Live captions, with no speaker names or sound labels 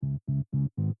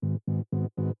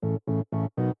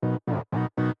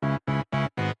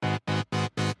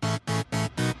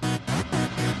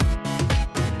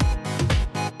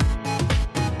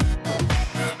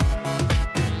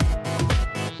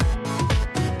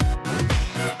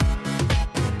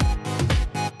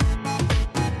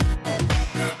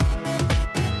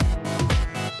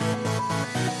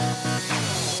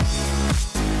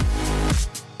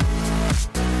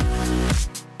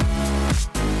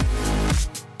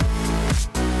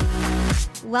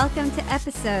Welcome to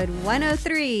episode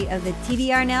 103 of the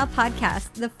TDR Now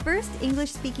podcast, the first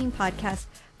English-speaking podcast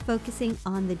focusing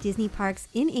on the Disney parks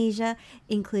in Asia,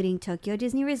 including Tokyo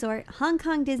Disney Resort, Hong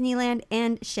Kong Disneyland,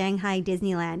 and Shanghai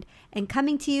Disneyland, and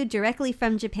coming to you directly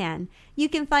from Japan. You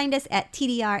can find us at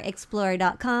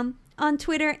tdrexplorer.com, on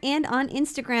Twitter and on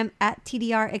Instagram at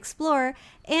tdrexplorer,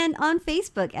 and on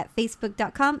Facebook at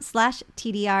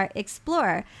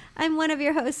facebook.com/tdrexplorer. I'm one of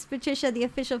your hosts, Patricia, the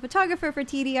official photographer for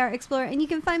TDR Explorer, and you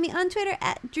can find me on Twitter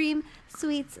at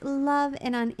DreamSweetsLove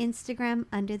and on Instagram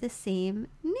under the same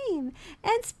name.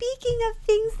 And speaking of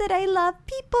things that I love,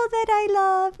 people that I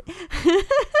love,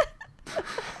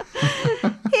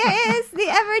 here is the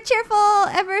ever cheerful,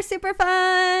 ever super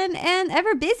fun, and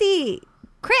ever busy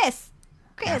Chris.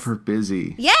 Ever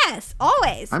busy. Yes,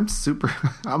 always. I'm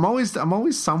always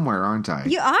somewhere, aren't I?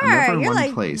 You are. I'm never in You're one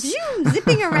like place.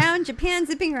 zipping around Japan,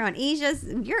 zipping around Asia.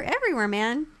 You're everywhere,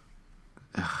 man.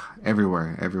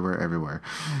 Everywhere.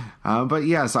 But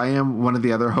yes, I am one of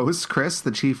the other hosts, Chris,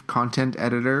 the chief content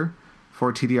editor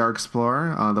for TDR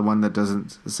Explorer, the one that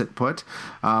doesn't sit put.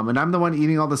 And I'm the one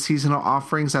eating all the seasonal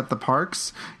offerings at the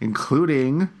parks,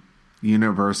 including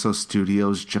Universal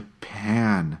Studios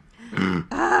Japan. Oh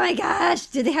my gosh.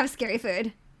 Do they have scary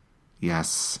food?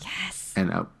 Yes. Yes. And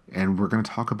we're going to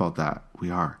talk about that.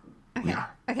 We are.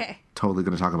 Okay. Totally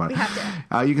going to talk about it. We have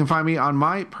to. You can find me on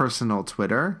my personal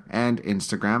Twitter and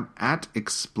Instagram at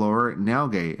Explorer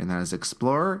Nilghe, and that is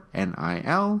Explorer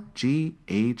Nilghe.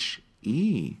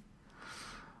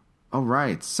 All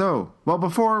right. So,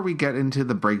 before we get into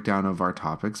the breakdown of our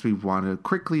topics, we want to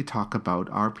quickly talk about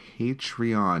our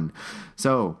Patreon.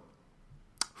 So,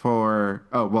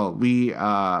 we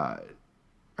are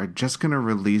just going to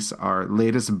release our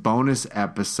latest bonus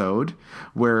episode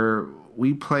where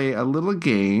we play a little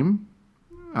game,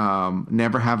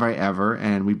 Never Have I Ever,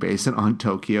 and we base it on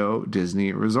Tokyo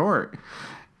Disney Resort.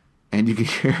 And you can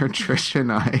hear Trish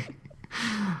and I,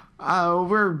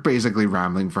 we're basically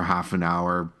rambling for half an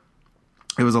hour.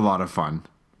 It was a lot of fun,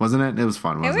 wasn't it? It was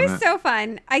fun, wasn't it? It was so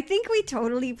fun. I think we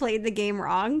totally played the game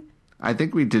wrong. I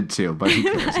think we did too, but who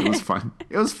cares? It was fun.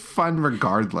 It was fun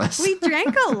regardless. We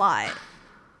drank a lot.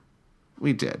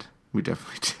 We did. We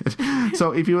definitely did.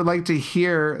 So if you would like to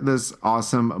hear this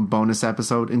awesome bonus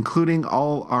episode, including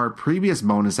all our previous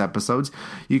bonus episodes,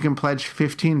 you can pledge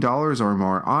 $15 or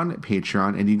more on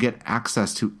Patreon, and you get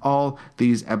access to all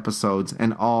these episodes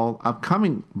and all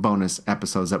upcoming bonus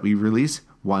episodes that we release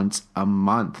once a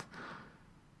month.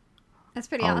 That's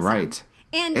pretty awesome. All right.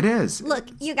 And it is. Look,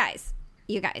 you guys,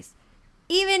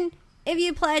 even if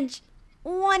you pledge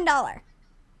 $1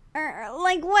 or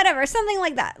like whatever, something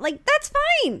like that, like that's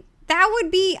fine. That would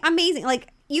be amazing. Like,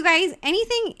 you guys,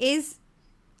 anything is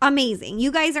amazing.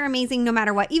 You guys are amazing no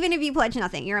matter what. Even if you pledge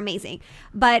nothing, you're amazing.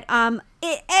 But every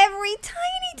tiny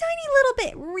little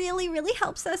bit really, really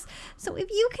helps us. So if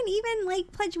you can even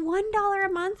like pledge $1 a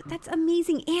month, that's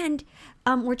amazing. And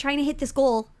we're trying to hit this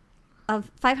goal of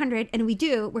 500, and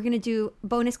we're going to do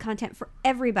bonus content for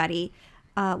everybody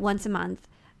once a month.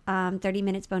 30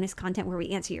 minutes bonus content where we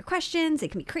answer your questions. It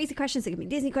can be crazy questions. It can be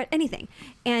Disney questions, anything.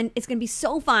 And it's going to be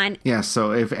so fun. Yeah,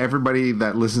 so if everybody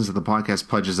that listens to the podcast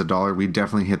pledges $1, we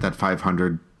definitely hit that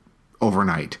 500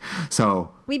 overnight.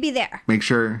 So we'd be there. Make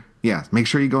sure you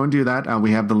go and do that.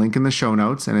 We have the link in the show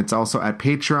notes, and it's also at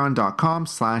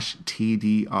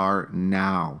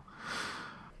patreon.com/TDRnow.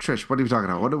 Trish, what are we talking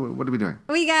about? What are we doing?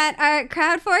 We got our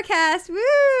crowd forecast. Woo!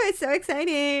 It's so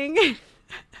exciting.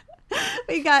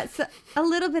 We got a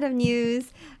little bit of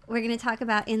news. We're going to talk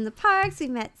about in the parks. We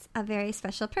met a very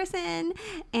special person.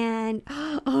 And,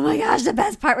 oh my gosh, the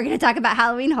best part, we're going to talk about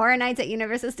Halloween Horror Nights at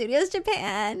Universal Studios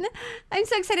Japan. I'm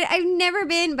so excited. I've never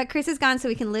been, but Chris is gone, so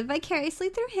we can live vicariously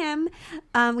through him.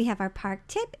 We have our park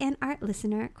tip and our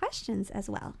listener questions as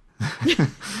well.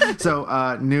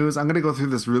 So, news. I'm going to go through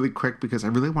this really quick because I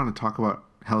really want to talk about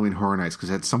Halloween Horror Nights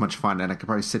because it's so much fun, and I could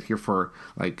probably sit here for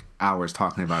like hours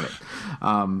talking about it.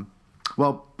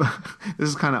 Well, this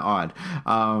is kind of odd.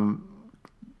 Hong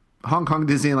Kong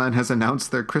Disneyland has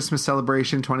announced their Christmas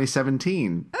celebration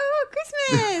 2017. Oh,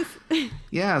 Christmas!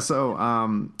 Yeah, so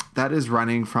that is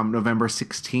running from November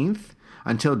 16th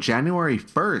until January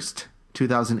 1st,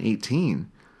 2018.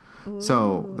 Ooh,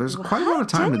 so there's quite a lot of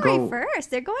time to go. January 1st.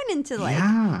 They're going into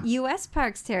U.S.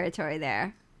 parks territory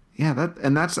there. Yeah,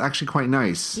 that's actually quite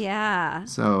nice. Yeah.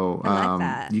 So I like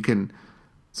that. you can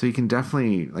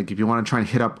definitely, like, if you want to try and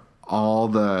hit up all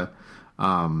the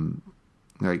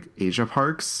like Asia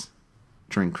parks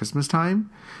during Christmas time,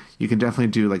 you can definitely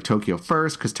do like Tokyo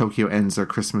first, because Tokyo ends their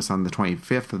Christmas on the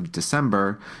 25th of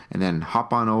December, and then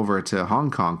hop on over to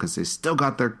Hong Kong because they still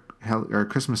got their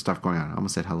Christmas stuff going on. I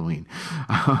almost said Halloween.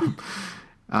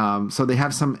 So they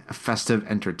have some festive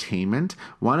entertainment,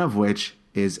 one of which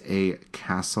is a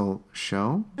castle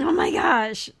show. Oh my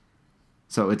gosh.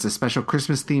 So it's a special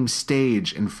Christmas themed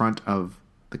stage in front of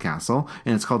the castle,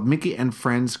 and it's called Mickey and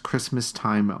Friends Christmas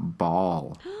Time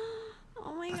Ball.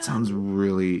 Oh my god. That sounds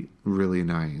really, really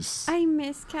nice. I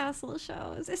miss castle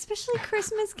shows, especially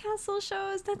Christmas castle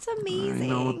shows. That's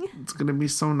amazing. I know, it's gonna be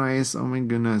so nice. Oh my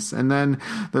goodness! And then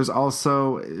there's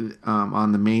also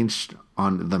on Main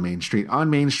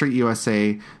Street,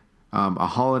 USA, a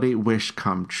holiday wish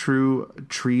come true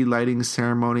tree lighting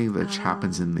ceremony, which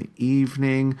happens in the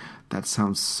evening. That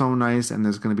sounds so nice. And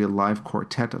there's going to be a live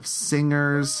quartet of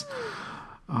singers.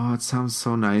 Oh, it sounds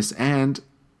so nice. And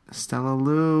Stella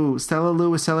Lou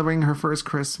is celebrating her first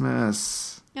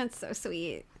Christmas. That's so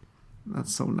sweet.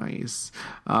 That's so nice.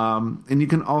 And you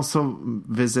can also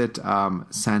visit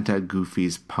Santa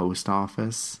Goofy's post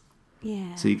office.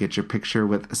 Yeah. So you get your picture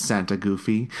with Santa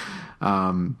Goofy.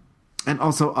 And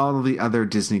also all of the other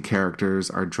Disney characters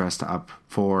are dressed up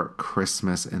for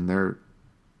Christmas in their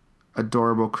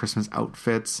adorable Christmas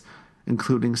outfits,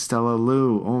 including Stella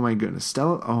Lou. Oh my goodness.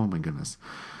 Stella, oh my goodness.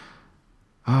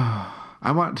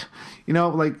 I want,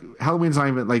 like Halloween's not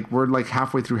even, like we're like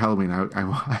halfway through Halloween.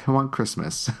 I want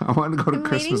Christmas. I want to go to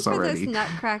Christmas already. I'm waiting for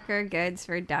this Nutcracker goods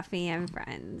for Duffy and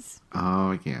Friends.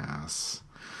 Oh, yes.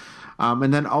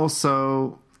 And then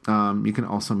also, you can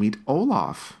also meet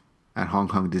Olaf at Hong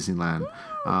Kong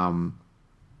Disneyland,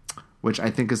 which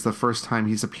I think is the first time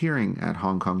he's appearing at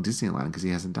Hong Kong Disneyland because he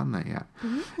hasn't done that yet.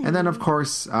 Mm-hmm. And then, of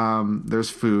course, there's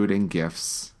food and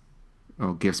gifts.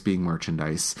 Oh, gifts being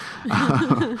merchandise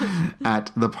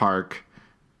at the park.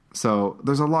 So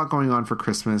there's a lot going on for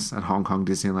Christmas at Hong Kong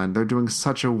Disneyland. They're doing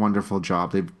such a wonderful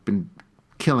job. They've been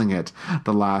killing it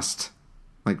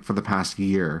for the past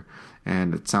year.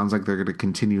 And it sounds like they're going to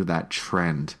continue that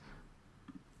trend.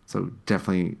 So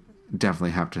definitely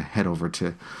have to head over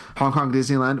to Hong Kong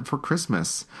Disneyland for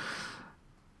Christmas.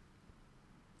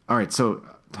 All right, so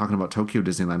talking about Tokyo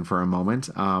Disneyland for a moment.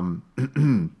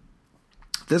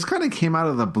 This kind of came out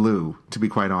of the blue, to be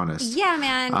quite honest. Yeah,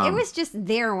 man. It was just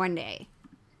there one day.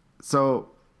 So,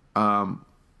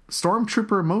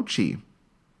 Stormtrooper Mochi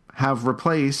have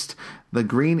replaced the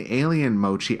green alien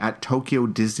Mochi at Tokyo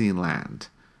Disneyland.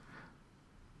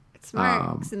 It's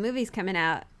smart, 'cause the movie's coming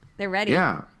out. They're ready.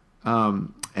 Yeah.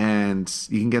 And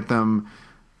you can get them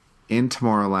in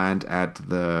Tomorrowland at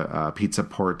the Pizza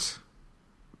Port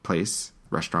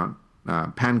restaurant,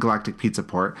 Pan Galactic Pizza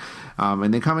Port.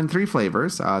 And they come in 3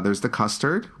 flavors. There's the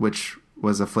custard, which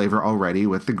was a flavor already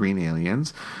with the green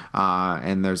aliens.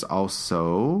 And there's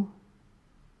also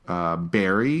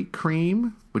berry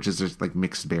cream, which is just like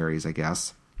mixed berries, I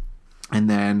guess. And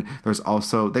then there's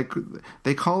also,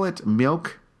 they call it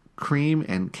milk, cream,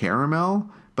 and caramel,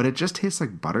 but it just tastes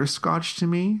like butterscotch to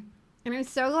me. And I'm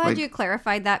so glad you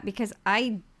clarified that, because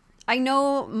I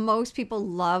know most people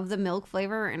love the milk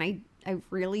flavor, and I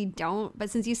really don't. But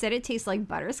since you said it tastes like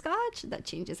butterscotch, that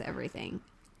changes everything.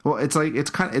 Well,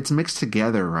 it's mixed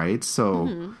together, right?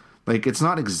 So like it's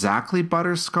not exactly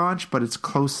butterscotch, but it's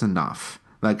close enough.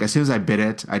 Like as soon as I bit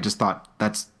it, I just thought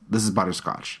this is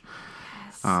butterscotch.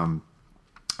 Yes.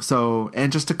 So,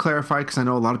 and just to clarify, because I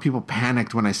know a lot of people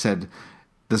panicked when I said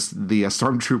the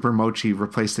Stormtrooper Mochi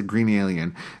replaced the green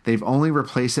alien. They've only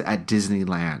replaced it at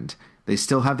Disneyland. They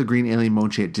still have the green alien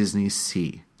Mochi at Disney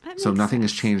Sea. So nothing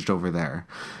has changed over there.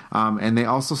 And they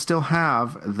also still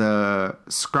have the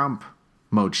Scrump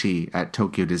Mochi at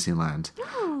Tokyo Disneyland.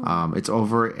 Oh. It's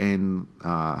over in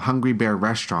Hungry Bear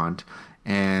Restaurant.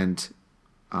 And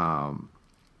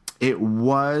it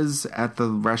was at the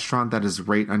restaurant that is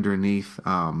right underneath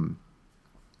Starjets,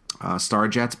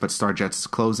 but Starjets is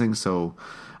closing. So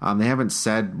they haven't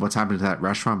said what's happened to that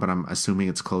restaurant, but I'm assuming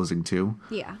it's closing too.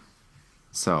 Yeah.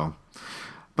 So,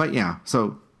 but yeah,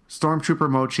 so Stormtrooper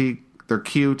Mochi, they're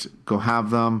cute. Go have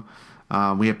them.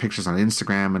 We have pictures on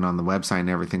Instagram and on the website and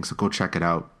everything, so go check it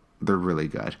out. They're really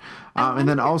good. And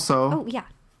then also... Oh, yeah.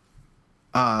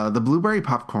 The blueberry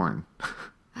popcorn.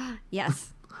 Yes.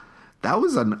 That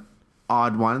was an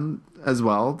odd one as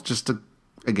well, just to,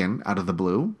 again, out of the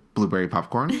blue. Blueberry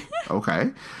popcorn.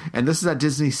 Okay. And this is at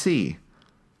Disney Sea.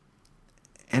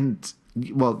 And,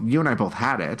 well, you and I both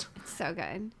had it. It's so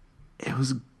good. It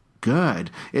was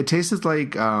good. It tasted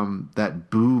like that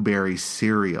Boo Berry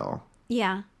cereal.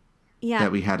 Yeah. Yeah.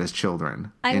 That we had as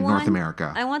children in North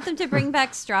America. I want them to bring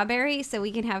back strawberry so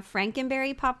we can have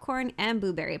Frankenberry popcorn and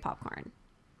Boo Berry popcorn.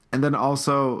 And then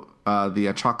also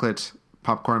the chocolate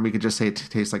popcorn, we could just say it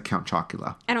tastes like Count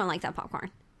Chocula. I don't like that popcorn.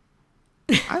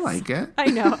 I like it. I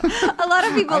know. A lot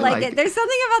of people like it. There's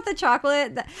something about the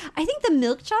chocolate. I think the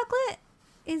milk chocolate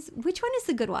is... Which one is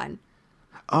the good one?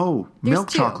 Oh, There's milk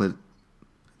 2. chocolate.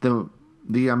 The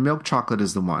milk chocolate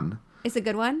is the one. It's a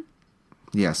good one?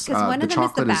 Yes. Because one the of them is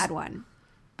the chocolate bad one.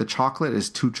 The chocolate is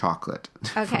too chocolate.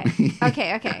 Okay.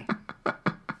 Okay.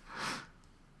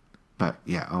 But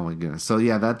yeah, oh my goodness. So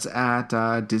yeah, that's at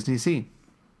Disney Sea.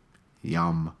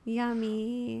 Yum.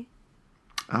 Yummy.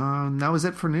 That was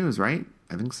it for news, right?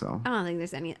 I think so. I don't think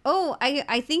there's any. Oh,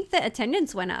 I think the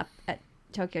attendance went up at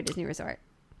Tokyo Disney Resort.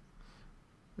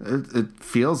 It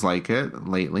feels like it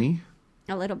lately.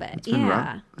 A little bit. It's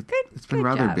been It's been good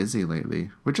rather job. busy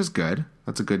lately, which is good.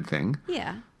 That's a good thing.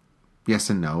 Yeah. Yes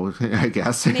and no, I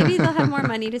guess. Maybe they'll have more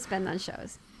money to spend on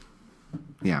shows.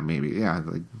 Yeah, maybe. Yeah.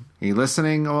 Like, are you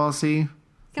listening, OLC?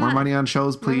 Come More on. money on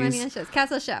shows, please. More money on shows.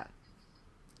 Castle Show.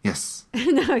 Yes.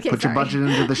 No, okay, Put your budget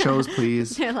into the shows,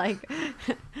 please. They're like,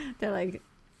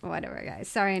 whatever, guys.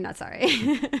 Sorry, not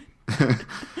sorry.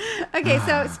 Okay,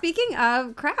 so speaking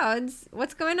of crowds,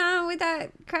 what's going on with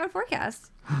that crowd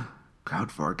forecast?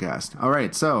 Crowd forecast. All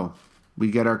right, so we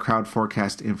get our crowd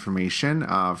forecast information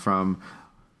from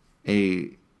a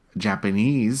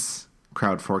Japanese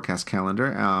crowd forecast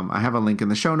calendar. I have a link in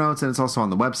the show notes, and it's also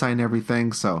on the website and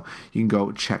everything, so you can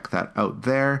go check that out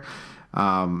there.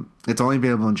 It's only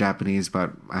available in Japanese,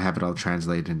 but I have it all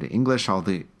translated into English, all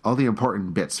the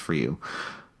important bits for you.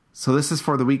 So this is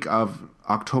for the week of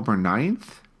October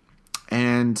 9th,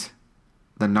 and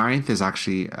the 9th is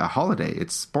actually a holiday.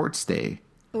 It's Sports Day.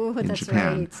 Oh, that's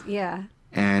Japan. right. Yeah.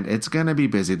 And it's going to be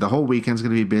busy. The whole weekend's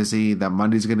going to be busy. That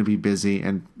Monday's going to be busy.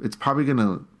 And it's probably going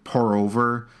to pour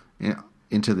over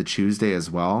into the Tuesday as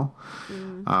well.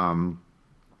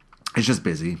 It's just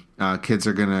busy. Kids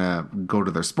are going to go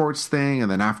to their sports thing. And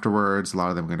then afterwards, a lot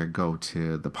of them are going to go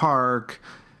to the park,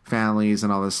 families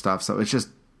and all this stuff. So it's just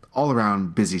all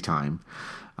around busy time.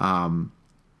 And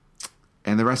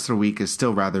the rest of the week is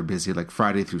still rather busy. Like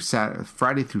Friday through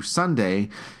Sunday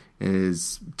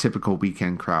is typical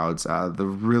weekend crowds. The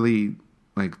really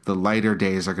the lighter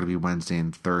days are going to be Wednesday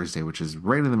and Thursday, which is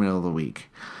right in the middle of the week.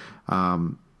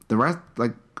 The rest,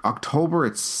 October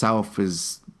itself,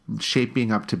 is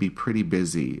shaping up to be pretty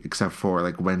busy, except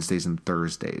for Wednesdays and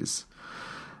Thursdays.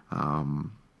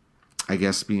 I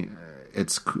guess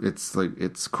it's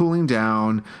cooling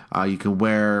down. You can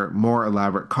wear more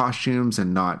elaborate costumes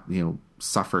and not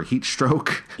suffer heat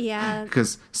stroke. Yeah,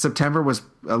 because September was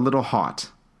a little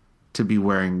hot to be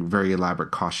wearing very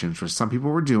elaborate costumes, which some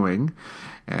people were doing,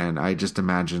 and I just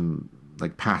imagine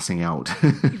passing out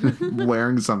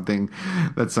wearing something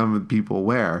that some people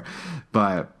wear.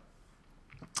 But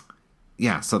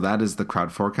yeah, so that is the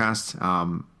crowd forecast.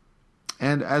 And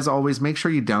as always, make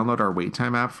sure you download our wait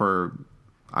time app for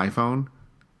iPhone,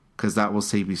 because that will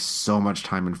save you so much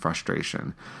time and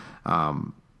frustration.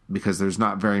 Because there's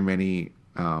not very many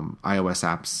iOS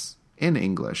apps in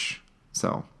English.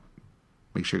 So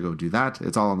make sure you go do that.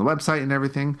 It's all on the website and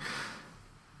everything.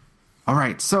 All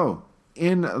right, so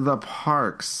in the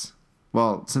parks,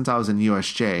 well, since I was in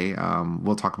USJ,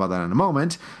 we'll talk about that in a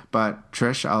moment. But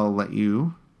Trish, I'll let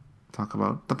you talk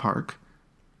about the park.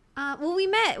 Well, we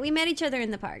met each other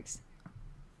in the parks.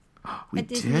 We at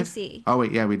Disney did? Sea. Oh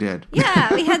wait, yeah, we did.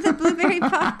 Yeah, we had the blueberry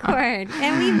popcorn,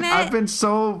 and we met. I've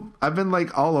been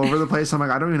all over the place. I'm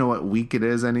I don't even know what week it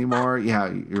is anymore.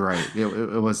 Yeah, you're right. It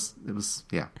was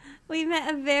yeah. We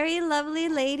met a very lovely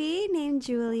lady named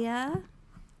Julia.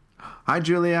 Hi,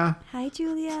 Julia. Hi,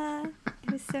 Julia.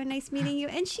 It was so nice meeting you,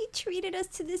 and she treated us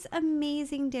to this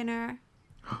amazing dinner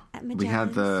at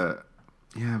Magellan's.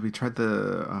 We had we tried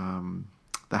the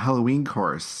Halloween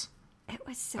course. It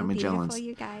was so beautiful,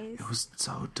 you guys. It was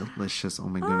so delicious. Oh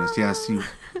my goodness. Yes,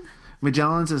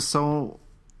 Magellan's is so...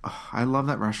 Oh, I love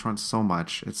that restaurant so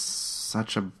much. It's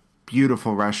such a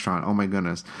beautiful restaurant. Oh my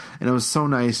goodness. And it was so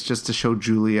nice just to show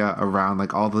Julia around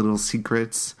all the little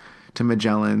secrets to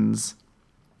Magellan's,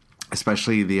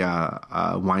 especially the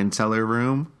wine cellar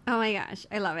room. Oh my gosh.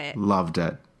 I love it. Loved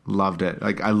it.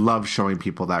 I love showing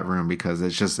people that room because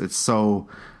it's so...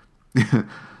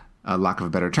 a lack of a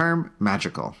better term,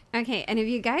 magical. Okay, and if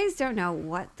you guys don't know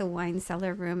what the wine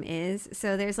cellar room is,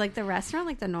 so there's the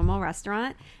restaurant, the normal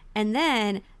restaurant, and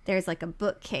then there's a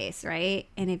bookcase, right?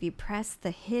 And if you press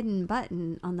the hidden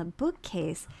button on the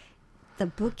bookcase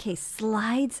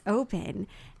slides open,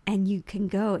 and you can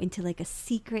go into a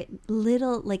secret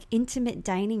little intimate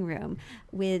dining room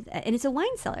with, and it's a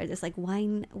wine cellar. There's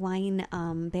wine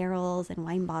barrels and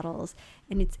wine bottles,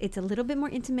 and it's a little bit more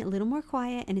intimate, a little more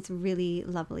quiet, and it's really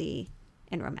lovely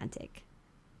and romantic.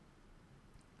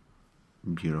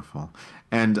 Beautiful.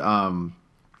 And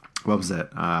what was it?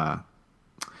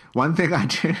 One thing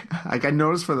I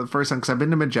noticed for the first time, because I've been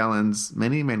to Magellan's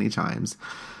many times.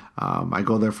 I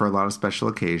go there for a lot of special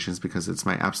occasions because it's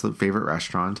my absolute favorite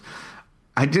restaurant.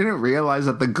 I didn't realize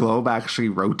that the globe actually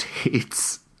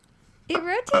rotates. It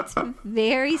rotates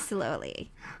very slowly.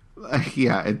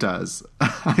 Yeah, it does.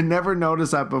 I never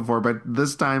noticed that before, but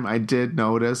this time I did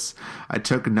notice. I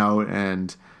took note,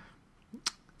 and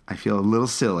I feel a little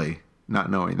silly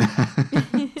not knowing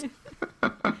that.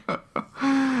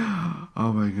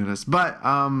 Oh my goodness. But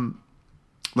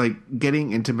like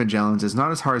getting into Magellan's is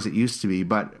not as hard as it used to be,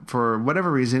 but for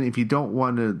whatever reason, if you don't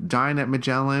want to dine at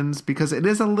Magellan's, because it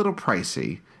is a little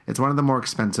pricey, it's one of the more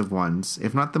expensive ones,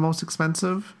 if not the most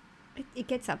expensive. It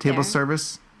gets up table there.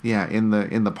 service. Yeah, in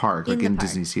the park, like in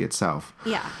Disney Sea itself.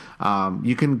 Yeah.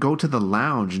 You can go to the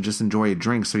lounge and just enjoy a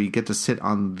drink. So you get to sit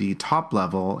on the top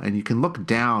level, and you can look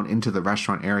down into the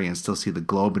restaurant area and still see the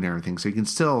globe and everything. So you can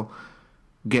still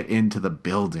get into the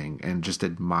building and just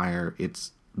admire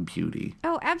its beauty.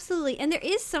 Oh, absolutely. And there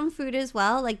is some food as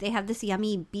well. Like they have this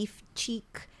yummy beef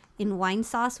cheek in wine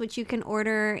sauce, which you can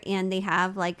order, and they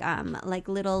have like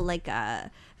little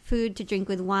food to drink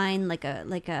with wine, like a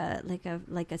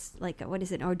what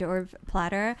is it, hors d'oeuvre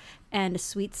platter, and a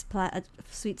sweets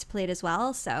plate as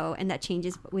well. So, and that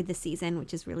changes with the season,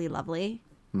 which is really lovely.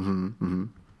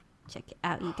 Check it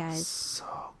out, you guys. So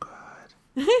good.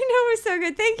 I know, we're so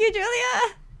good. Thank you,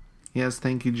 Julia. Yes,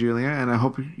 thank you, Julia, and I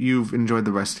hope you've enjoyed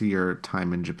the rest of your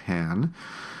time in Japan.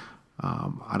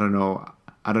 I don't know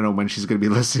when she's going to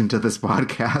be listening to this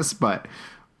podcast, but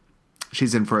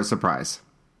she's in for a surprise.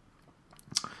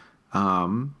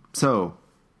 So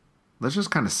let's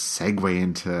just kind of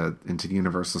segue into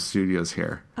Universal Studios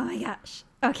here. Oh my gosh.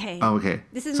 Okay. Oh, okay.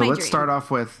 This is so my let's dream.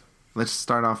 let's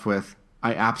start off with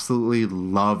I absolutely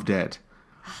loved it.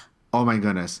 Oh my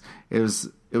goodness. It was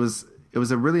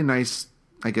a really nice,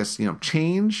 I guess,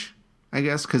 change, I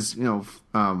guess, because,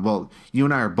 well, you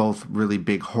and I are both really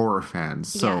big horror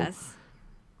fans. So, yes.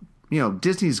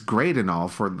 Disney's great and all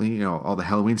for, all the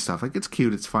Halloween stuff. Like, it's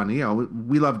cute, it's fun.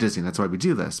 We love Disney. That's why we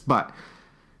do this. But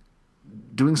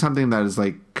doing something that is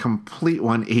like complete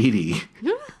 180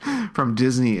 from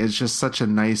Disney is just such a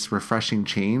nice, refreshing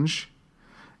change.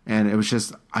 And it was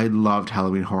just, I loved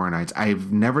Halloween Horror Nights.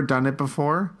 I've never done it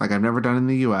before. Like, I've never done it in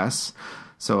the U.S.,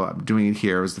 so doing it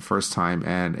here was the first time,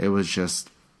 and it was just,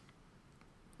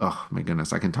 oh my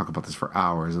goodness, I can talk about this for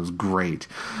hours. It was great.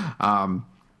 I'm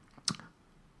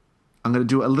going to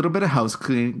do a little bit of house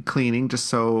cleaning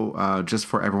just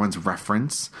for everyone's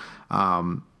reference.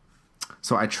 So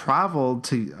I traveled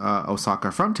to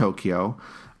Osaka from Tokyo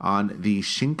on the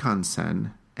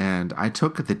Shinkansen, and I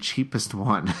took the cheapest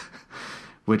one,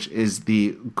 which is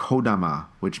the Kodama,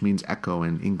 which means echo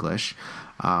in English.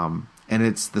 And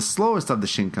it's the slowest of the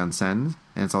Shinkansen,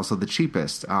 and it's also the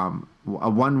cheapest. A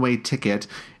one-way ticket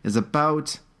is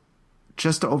about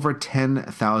just over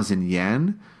 10,000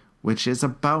 yen, which is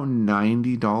about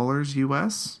 $90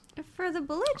 US. For the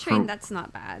bullet train, that's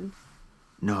not bad.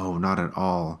 No, not at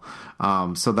all.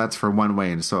 So that's for one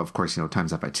way, and so of course,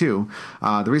 times that by 2.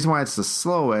 The reason why it's the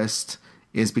slowest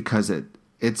is because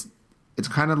it's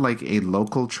kind of like a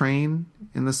local train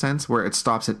in the sense where it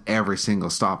stops at every single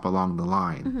stop along the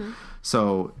line. Mm-hmm.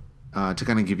 So to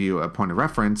kind of give you a point of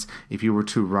reference, if you were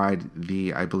to ride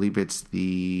I believe it's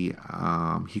the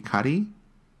Hikari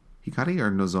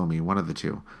or Nozomi, one of the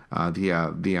two,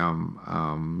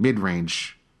 the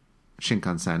mid-range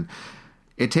Shinkansen,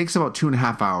 it takes about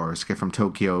 2.5 hours to get from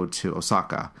Tokyo to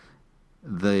Osaka.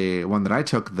 The one that I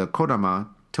took, the Kodama,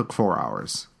 took 4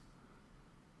 hours.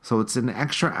 So it's an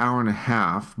extra hour and a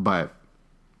half, but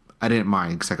I didn't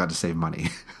mind because I got to save money.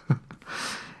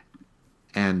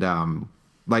 And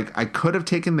I could have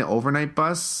taken the overnight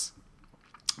bus.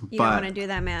 You don't want to do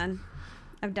that, man.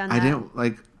 I've done that. I didn't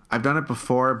I've done it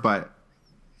before, I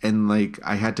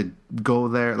had to go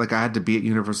there. Like, I had to be at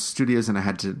Universal Studios, and I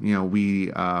had to,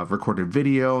 we recorded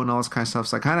video and all this kind of stuff.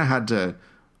 So I kind of had to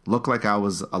look like I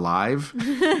was alive,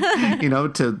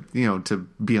 to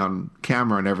be on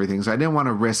camera and everything. So I didn't want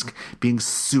to risk being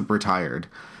super tired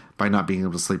by not being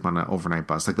able to sleep on an overnight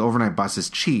bus. Like, the overnight bus is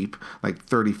cheap, like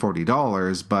 $30,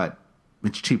 $40, but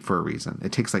it's cheap for a reason.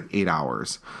 It takes like 8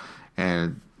 hours,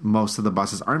 and most of the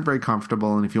buses aren't very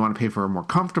comfortable. And if you want to pay for a more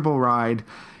comfortable ride,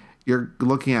 you're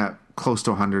looking at close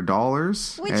to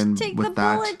 $100. Which, take the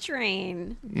bullet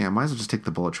train. Yeah, might as well just take the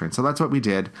bullet train. So that's what we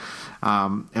did.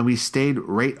 And we stayed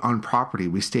right on property.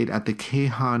 We stayed at the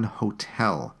Keihan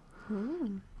Hotel,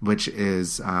 which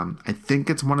is, I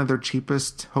think it's one of their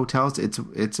cheapest hotels.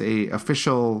 It's a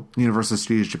official Universal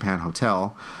Studios Japan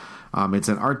hotel. It's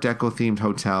an Art Deco themed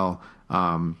hotel.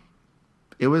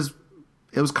 It was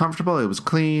comfortable. It was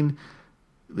clean.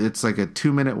 It's like a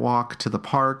 2-minute walk to the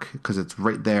park because it's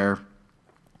right there.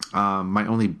 My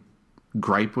only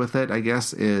gripe with it, I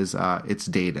guess, is it's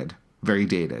dated, very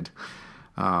dated.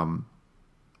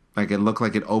 Like it looked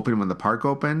like it opened when the park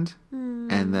opened,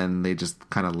 and then they just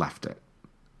kind of left it.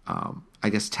 I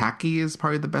guess tacky is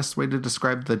probably the best way to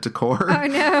describe the decor. Oh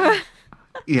no.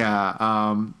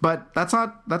 Yeah, but that's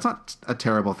not a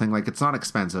terrible thing. Like it's not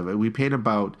expensive. We paid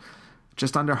about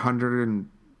just under $130,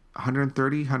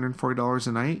 $140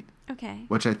 a night, Okay.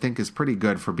 which I think is pretty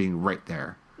good for being right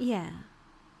there. Yeah.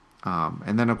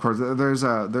 And then of course there's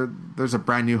a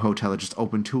brand new hotel that just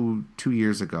opened two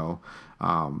years ago,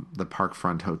 the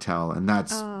Parkfront Hotel, and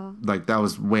that's like that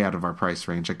was way out of our price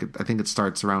range. I think it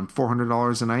starts around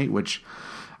 $400 a night, which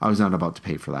I was not about to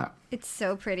pay for that. It's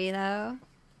so pretty though.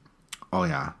 Oh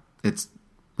yeah, it's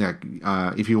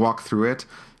if you walk through it,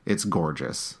 it's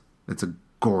gorgeous. It's a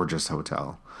gorgeous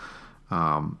hotel.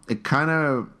 It kind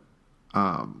of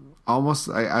almost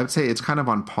I would say it's kind of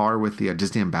on par with the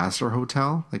Disney Ambassador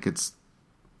Hotel. Like it's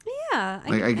Yeah.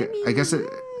 like I guess it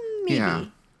maybe. yeah.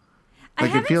 I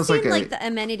Like, it haven't feels seen like the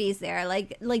amenities there.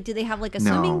 Like do they have like a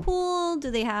No. swimming pool? Do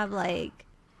they have like?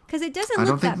 Because it doesn't I look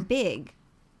don't that think- big,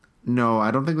 No,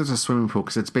 I don't think there's a swimming pool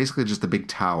because it's basically just a big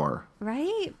tower.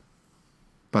 right?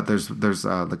 But there's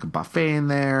like a buffet in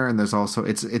there, and there's also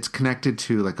it's connected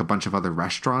to like a bunch of other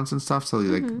restaurants and stuff. So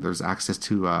like there's access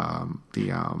to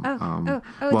the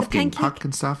Wolfgang pancake- Puck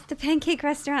and stuff. The pancake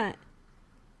restaurant.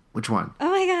 Which one? Oh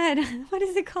my god, what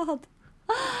is it called?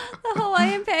 The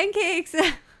Hawaiian pancakes.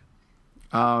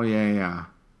 Oh yeah.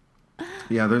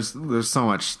 Yeah, there's so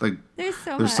much like There's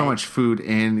so much food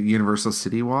in Universal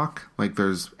City Walk. Like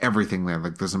there's everything there.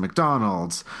 Like there's a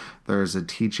McDonald's, there's a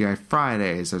TGI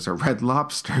Fridays, there's a Red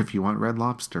Lobster if you want Red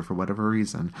Lobster for whatever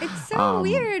reason. It's so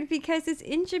weird because it's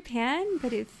in Japan,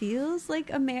 but it feels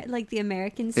like like the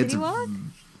American City It's Walk.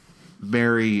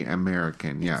 Very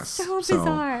American, yes. So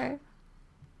bizarre.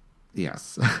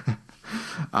 Yes.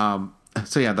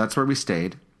 So yeah, that's where we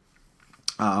stayed.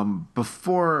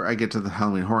 Before I get to the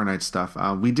Halloween Horror Nights stuff,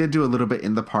 we did do a little bit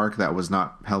in the park that was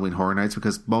not Halloween Horror Nights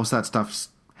because most of that stuff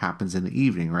happens in the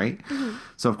evening, right? Mm-hmm.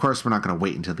 So of course we're not going to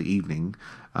wait until the evening.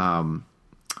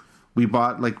 We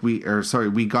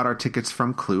got our tickets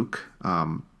from Klook,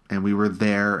 and we were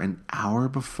there an hour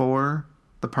before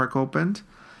the park opened,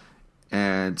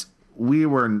 and we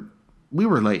were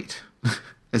late,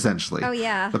 essentially. Oh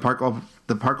yeah. The park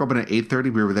opened at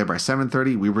 8:30. We were there by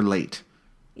 7:30. We were late.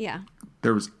 Yeah.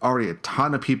 There was already a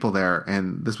ton of people there,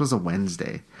 and this was a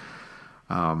Wednesday.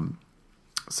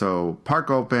 So park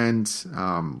opened.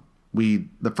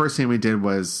 The first thing we did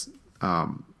was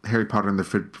Harry Potter and the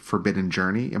Forbidden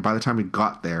Journey, and by the time we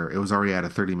got there, it was already at a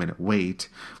 30-minute wait,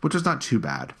 which was not too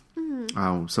bad.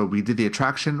 Mm-hmm. So we did the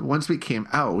attraction. Once we came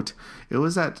out, it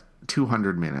was at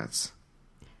 200 minutes.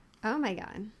 Oh my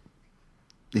god.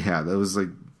 Yeah, that was like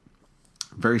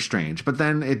very strange. But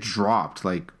then it dropped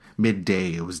like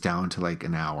midday. It was down to like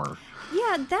an hour.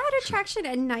 Yeah, that attraction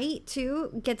at night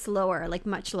too gets lower, like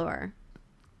much lower.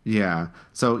 Yeah.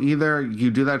 So either you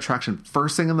do that attraction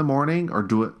first thing in the morning or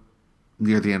do it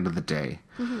near the end of the day.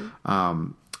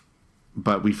 Mm-hmm.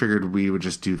 But we figured we would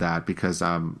just do that because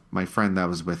my friend that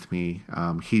was with me,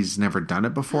 he's never done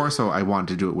it before, so I wanted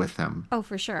to do it with him. Oh,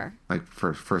 for sure. Like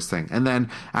for first thing. And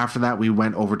then after that, we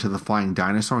went over to the Flying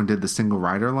Dinosaur and did the single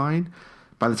rider line.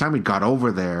 By the time we got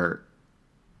over there,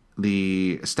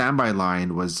 the standby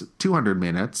line was 200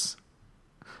 minutes,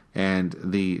 and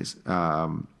the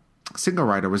single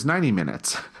rider was 90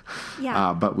 minutes.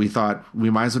 Yeah. But we thought we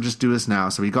might as well just do this now.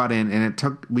 So we got in,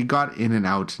 and we got in and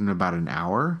out in about an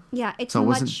hour. Yeah, it's so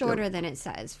much shorter than it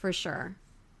says, for sure.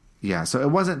 Yeah, so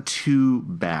it wasn't too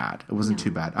bad.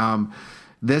 Too bad.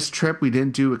 This trip we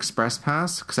didn't do Express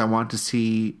Pass because I wanted to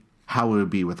see how it would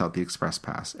be without the Express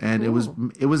Pass, and it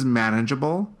was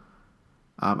manageable.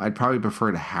 I'd probably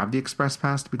prefer to have the Express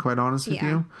Pass, to be quite honest with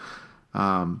you.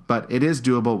 But it is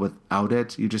doable without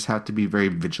it. You just have to be very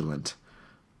vigilant.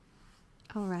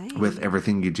 All right. With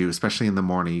everything you do, especially in the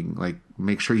morning. Like,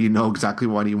 make sure you know exactly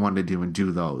what you want to do and do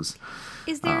those.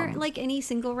 Is there like any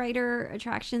single rider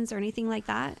attractions or anything like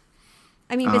that?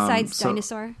 I mean, besides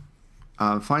Dinosaur?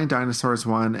 Flying Dinosaur is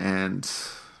one, and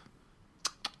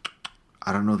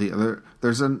I don't know the other.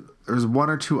 There's one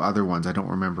or two other ones. I don't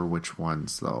remember which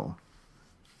ones though.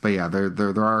 But yeah,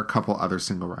 there are a couple other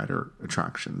single rider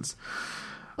attractions.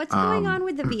 What's going on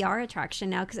with the VR attraction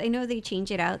now? Because I know they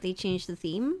change it out. They changed the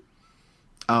theme.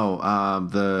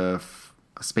 The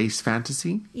Space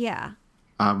Fantasy. Yeah.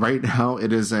 Right now,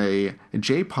 it is a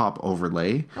J-pop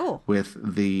overlay with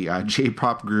the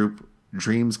J-pop group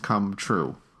Dreams Come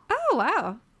True. Oh,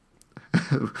 wow.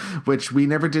 Which we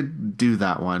never did do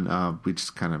that one. We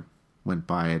just kind of went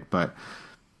by it. But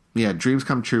yeah, Dreams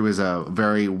Come True is a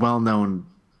very well-known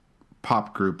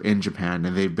pop group in Japan,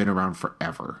 and they've been around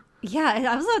forever. Yeah,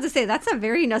 I was about to say, that's a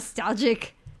very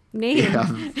nostalgic name.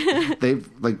 Yeah, they've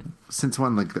like since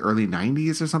when, like the early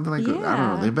 '90s or something like that. I don't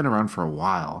know. Yeah. They've been around for a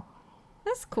while.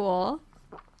 That's cool.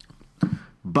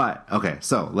 But okay,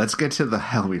 so let's get to the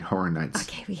Halloween Horror Nights.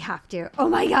 Okay, we have to. Oh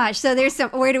my gosh. So there's so.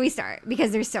 Where do we start?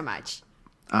 Because there's so much.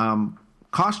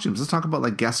 Costumes. Let's talk about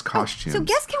like guest costumes. So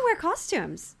guests can wear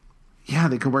costumes. Yeah,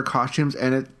 they can wear costumes,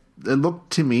 and it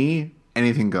looked to me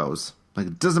anything goes. Like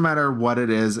it doesn't matter what it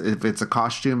is. If it's a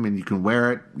costume and you can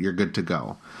wear it, you're good to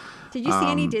go. Did you see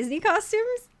any Disney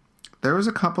costumes? There was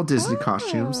a couple Disney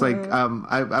costumes. Like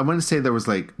I wouldn't say there was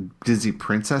like Disney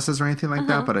princesses or anything like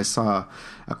that, but I saw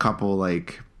a couple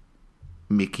like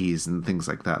Mickeys and things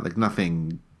like that. Like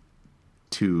nothing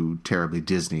too terribly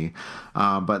Disney.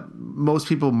 But most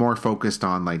people more focused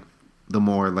on like the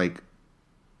more like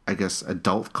I guess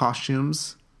adult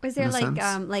costumes. Was there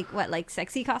like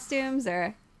sexy costumes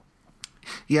or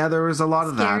Yeah, there was a lot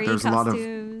of that. scary There's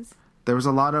costumes? there was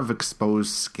a lot of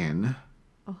exposed skin.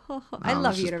 Oh, I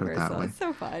love let's just put it that Universal. way. It's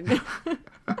so fun.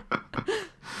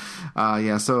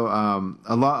 So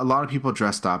a lot of people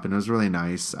dressed up, and it was really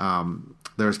nice.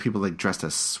 There was people like dressed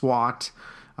as SWAT,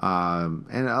 and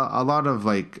a lot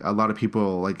of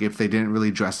people, like if they didn't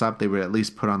really dress up, they would at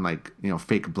least put on like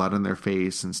fake blood on their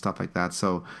face and stuff like that.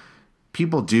 So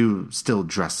people do still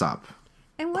dress up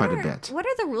And quite a bit. What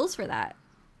are the rules for that?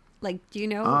 Like, do you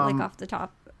know, like off the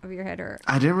top of your head, or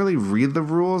I didn't really read the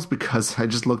rules because I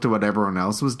just looked at what everyone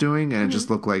else was doing, and it just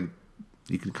looked like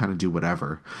you could kind of do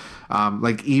whatever.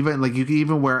 You could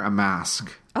even wear a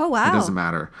mask. Oh wow, it doesn't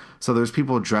matter. So there's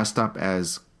people dressed up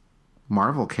as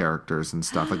Marvel characters and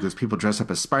stuff. Like there's people dressed up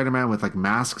as Spider-Man with like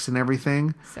masks and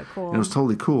everything. So cool. And it was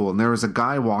totally cool. And there was a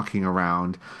guy walking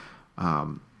around.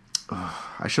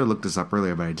 I should have looked this up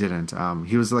earlier, but I didn't.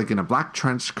 He was like in a black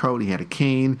trench coat. He had a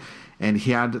cane, and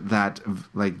he had that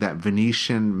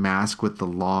Venetian mask with the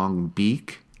long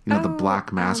beak. The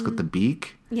black mask with the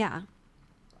beak. Yeah.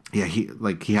 Yeah, he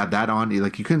had that on. You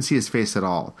couldn't see his face at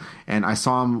all. And I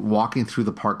saw him walking through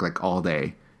the park like all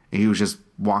day. And he was just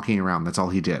walking around. That's all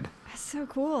he did. That's so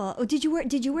cool. Oh, did you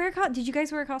guys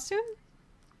wear a costume?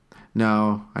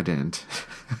 No, I didn't.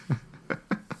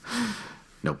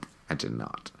 Nope, I did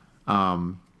not.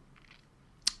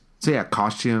 So yeah,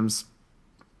 costumes.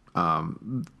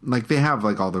 They have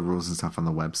like all the rules and stuff on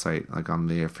the website, like on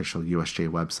the official USJ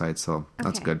website. So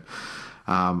that's Okay. good.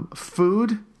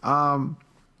 Food.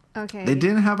 Okay. They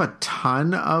didn't have a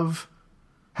ton of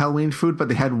Halloween food, but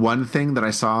they had one thing that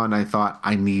I saw and I thought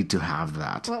I need to have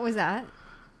that. What was that?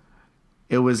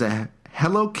 It was a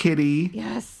Hello Kitty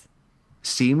Yes.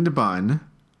 steamed bun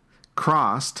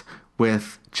crossed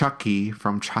with Chucky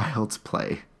from Child's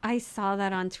Play. I saw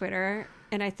that on Twitter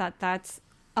and I thought that's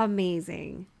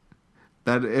amazing.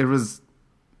 That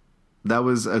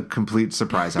was a complete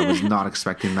surprise. I was not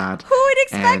expecting that. Who would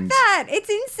expect And that? It's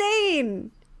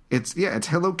insane. It's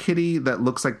Hello Kitty that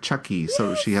looks like Chucky.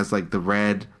 So she has like the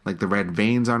red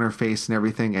veins on her face and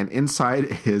everything, and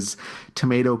inside is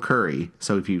tomato curry.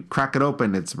 So if you crack it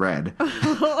open, it's red.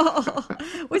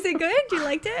 Was it good? You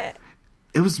liked it?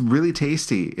 It was really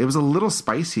tasty. It was a little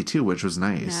spicy too, which was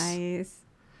nice. Nice.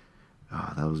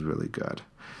 Oh, that was really good.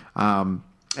 And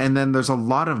then there's a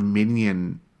lot of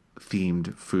Minion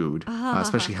themed food,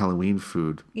 especially Halloween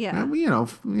food. Yeah.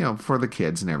 For the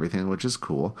kids and everything, which is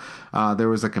cool. There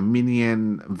was like a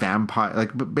Minion vampire,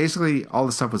 basically all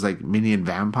the stuff was like Minion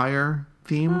vampire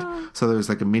themed. So there was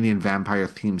like a Minion vampire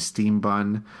themed steam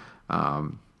bun.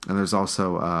 And there's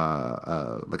also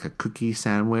like a cookie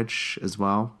sandwich as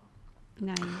well.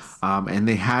 Nice. And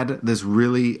they had this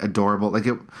really adorable,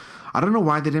 I don't know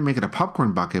why they didn't make it a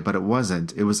popcorn bucket, but it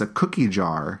wasn't. It was a cookie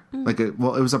jar. It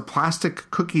was a plastic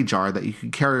cookie jar that you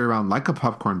could carry around like a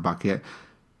popcorn bucket,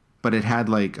 but it had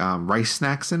like rice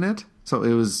snacks in it. So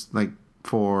it was like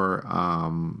for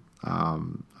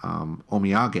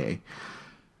omiyage.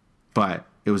 But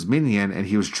it was Minion, and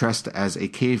he was dressed as a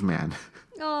caveman.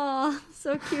 Oh,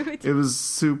 so cute. It was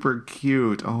super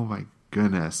cute. Oh my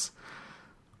goodness.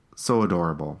 So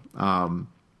adorable.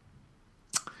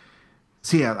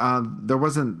 So yeah, there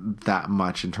wasn't that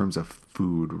much in terms of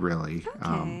food, really.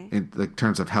 Okay. In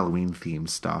terms of Halloween themed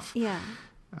stuff. Yeah.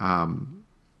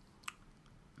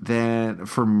 Then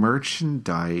for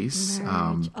merchandise,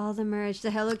 All the merch,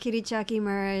 the Hello Kitty Chucky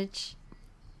merch.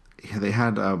 yeah, they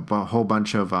had a whole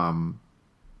bunch of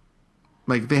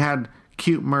they had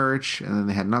cute merch, and then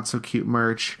they had not so cute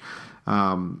merch.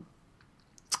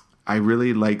 I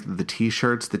really like the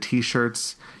t-shirts. The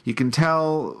t-shirts, you can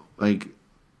tell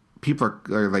people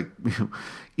are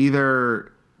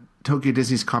either Tokyo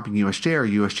Disney's copying USJ or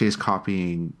USJ is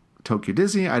copying Tokyo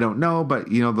Disney. I don't know, but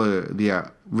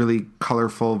the really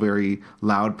colorful, very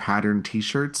loud pattern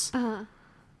t-shirts.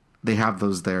 they have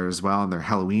those there as well, and they're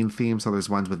Halloween themed. So there's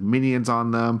ones with minions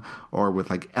on them, or with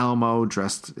like Elmo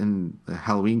dressed in the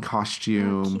Halloween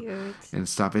costume and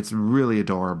stuff. It's really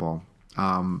adorable.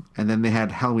 And then they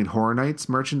had Halloween Horror Nights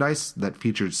merchandise that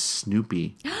featured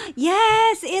Snoopy.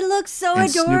 Yes, it looks so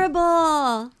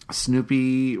adorable.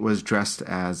 Snoopy was dressed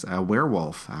as a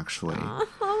werewolf, actually. Oh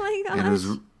my gosh! And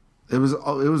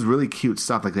it was really cute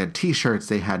stuff. Like they had T-shirts,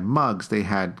 they had mugs, they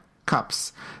had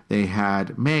cups, they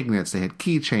had magnets, they had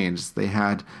keychains, they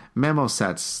had memo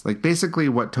sets. Like basically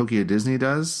what Tokyo Disney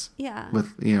does. Yeah.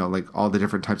 With like all the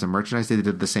different types of merchandise, they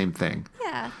did the same thing.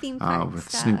 Yeah, theme park with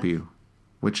stuff. Snoopy,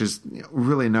 which is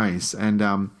really nice.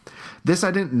 And this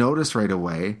I didn't notice right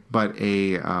away, but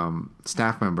a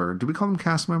staff member. Do we call them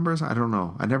cast members? I don't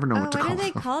know. I never know what to call them. What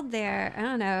are they called there? I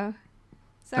don't know.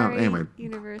 Sorry, anyway,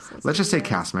 Universal let's just say Studios.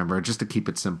 cast member, just to keep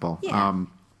it simple. Yeah.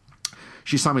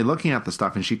 She saw me looking at the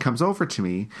stuff, and she comes over to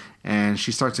me, and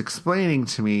she starts explaining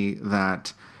to me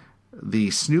that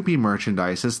the Snoopy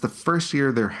merchandise is the first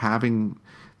year they're having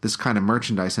this kind of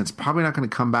merchandise, and it's probably not going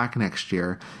to come back next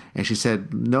year. And she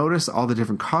said, notice all the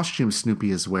different costumes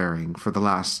Snoopy is wearing for the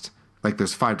last, like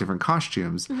there's 5 different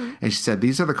costumes. Mm-hmm. And she said,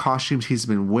 these are the costumes he's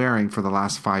been wearing for the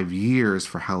last 5 years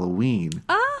for Halloween.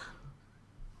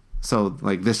 So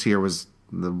like this year was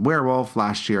the werewolf,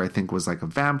 last year I think was like a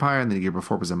vampire, and the year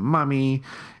before was a mummy.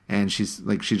 And she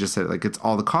just said like it's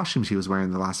all the costumes he was wearing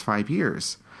the last 5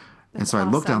 years. And so I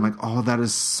looked at it, I'm like, oh, that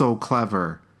is so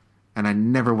clever. And I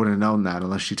never would have known that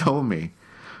unless she told me.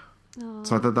 Oh.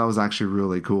 So I thought that was actually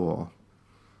really cool.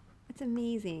 It's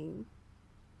amazing.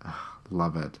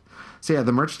 Love it. So yeah,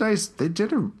 the merchandise, they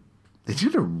did a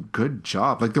good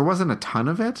job. Like there wasn't a ton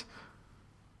of it.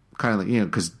 Kind of like,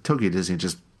 because Tokyo Disney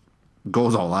just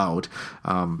goes all out.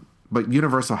 But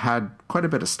Universal had quite a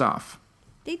bit of stuff.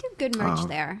 They do good merch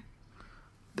there.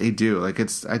 They do. Like I'd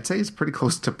say it's pretty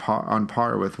close to on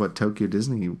par with what Tokyo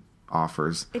Disney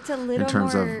offers. It's a little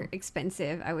more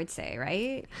expensive, I would say,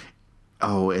 right?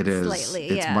 Oh, it is.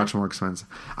 Slightly, it's much more expensive.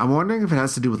 I'm wondering if it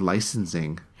has to do with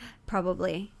licensing.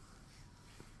 Probably.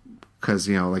 Because,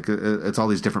 like it's all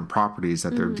these different properties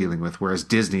that they're dealing with, whereas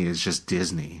Disney is just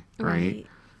Disney, right?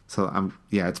 So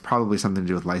it's probably something to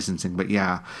do with licensing. But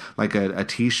yeah, like a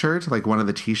T-shirt, like one of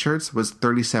the T-shirts was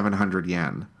 3,700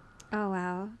 yen. Oh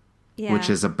wow. Yeah. Which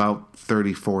is about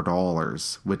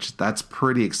 $34, which that's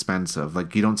pretty expensive.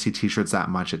 Like you don't see T-shirts that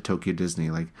much at Tokyo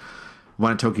Disney. Like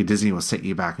one at Tokyo Disney will set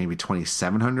you back maybe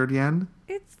 2,700 yen.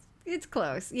 It's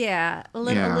close. Yeah. A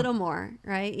little more,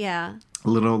 right? Yeah. A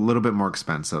little bit more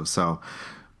expensive. So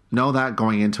know that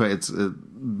going into it, it's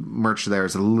merch there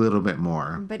is a little bit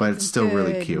more, but it's still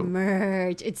really cute.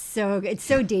 Merch. It's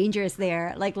so dangerous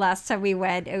there. Like last time we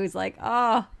went, it was like,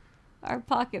 oh, our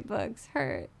pocketbooks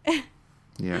hurt.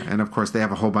 Yeah, and of course they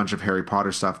have a whole bunch of Harry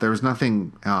Potter stuff. There was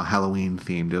nothing Halloween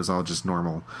themed. It was all just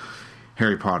normal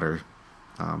Harry Potter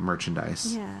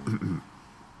merchandise. Yeah.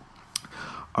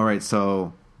 All right,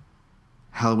 so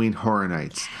Halloween Horror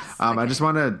Nights. Yes, okay. I just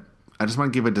want to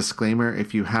give a disclaimer.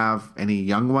 If you have any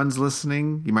young ones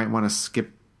listening, you might want to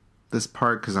skip this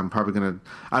part because I'm probably going to,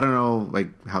 I don't know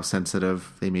like how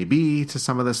sensitive they may be to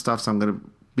some of this stuff. So I'm going to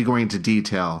be going into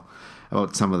detail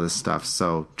about some of this stuff.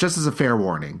 So just as a fair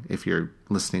warning, if you're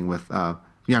listening with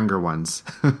younger ones.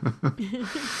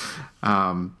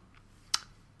 Horror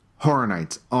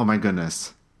Nights. Oh my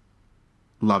goodness.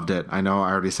 Loved it. I know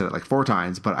I already said it like 4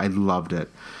 times, but I loved it.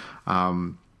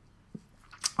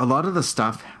 A lot of the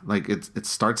stuff, like it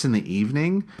starts in the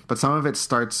evening, but some of it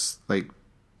starts like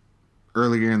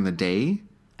earlier in the day.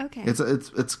 Okay.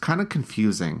 It's kind of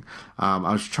confusing.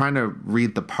 I was trying to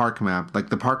read the park map. Like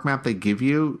the park map they give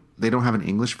you, they don't have an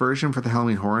English version for the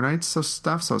Halloween Horror Nights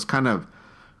stuff. So it's kind of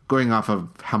going off of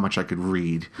how much I could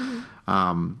read.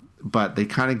 Mm-hmm. But they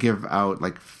kind of give out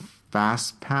like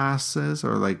fast passes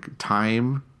or like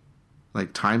time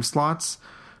slots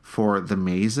for the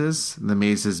mazes. The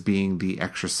mazes being The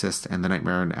Exorcist and The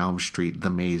Nightmare on Elm Street, The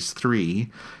Maze 3.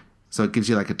 So it gives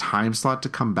you like a time slot to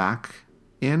come back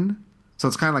in. So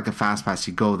it's kind of like a fast pass.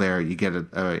 You go there, you get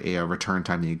a return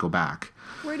time, and you go back.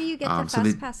 Where do you get the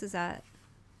fast passes at?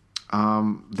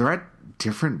 They're at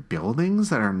different buildings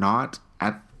that are not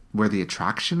at where the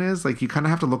attraction is. Like you kind of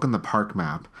have to look on the park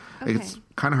map. Okay. It's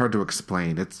kind of hard to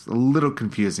explain. It's a little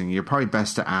confusing. You're probably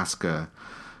best to ask a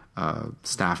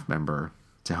staff member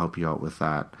to help you out with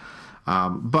that.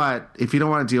 But if you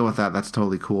don't want to deal with that, that's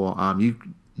totally cool.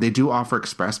 They do offer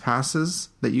express passes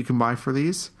that you can buy for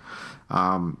these.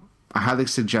 I highly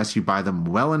suggest you buy them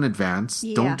well in advance.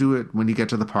 Yeah. Don't do it when you get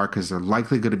to the park because they're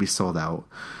likely going to be sold out.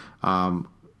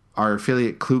 Our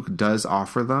affiliate Klook does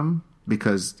offer them.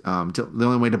 because the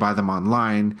only way to buy them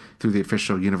online through the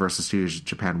official Universal Studios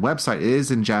Japan website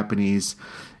is in Japanese.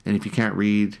 And if you can't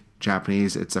read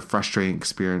Japanese, it's a frustrating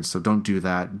experience. So don't do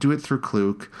that. Do it through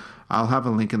Klook. I'll have a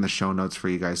link in the show notes for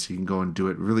you guys so you can go and do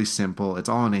it. Really simple. It's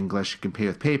all in English. You can pay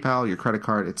with PayPal, your credit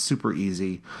card. It's super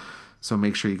easy. So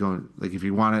make sure you go, like, if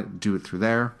you want it, do it through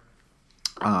there.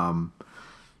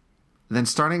 Then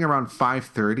starting around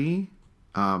 5:30,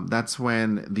 that's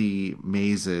when the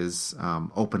mazes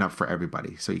open up for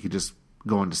everybody. So you can just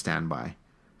go into standby.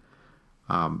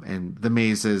 And the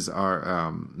mazes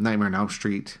are Nightmare on Elm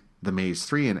Street, The Maze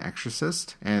 3, and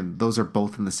Exorcist. And those are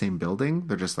both in the same building.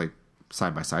 They're just like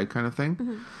side by side kind of thing.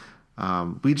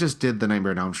 Mm-hmm. We just did the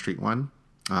Nightmare on Elm Street one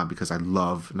because I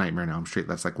love Nightmare on Elm Street.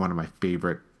 That's like one of my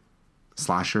favorite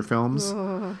slasher films.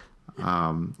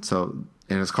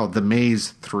 And it's called The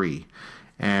Maze 3.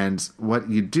 And what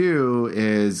you do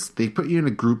is they put you in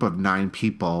a group of 9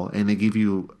 people and they give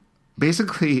you,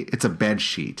 basically it's a bed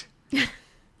sheet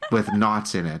with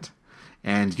knots in it.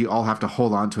 And you all have to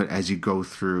hold on to it as you go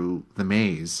through the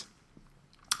maze.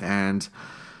 And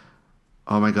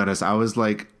oh my goodness, I was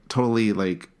like totally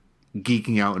like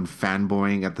geeking out and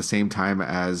fanboying at the same time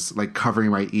as like covering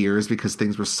my ears because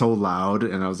things were so loud.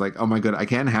 And I was like, oh my god, I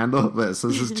can't handle this.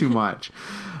 This is too much.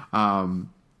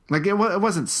 Like it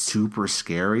wasn't super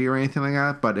scary or anything like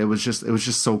that, but it was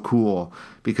just so cool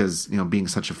because, you know, being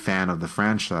such a fan of the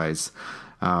franchise,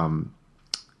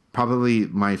 probably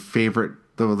my favorite,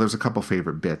 though there's a couple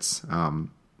favorite bits.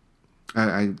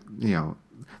 I you know,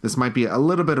 this might be a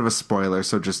little bit of a spoiler,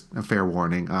 so just a fair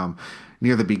warning.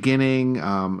 Near the beginning,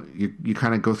 you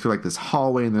kind of go through like this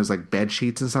hallway and there's like bed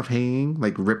sheets and stuff hanging,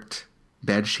 like ripped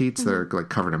bed sheets that are like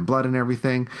covered in blood and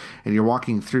everything, and you're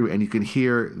walking through and you can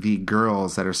hear the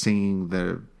girls that are singing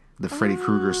the Freddy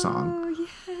Krueger song.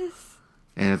 Yes.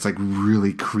 And it's like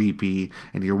really creepy,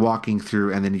 and you're walking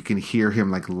through and then you can hear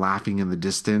him like laughing in the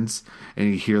distance, and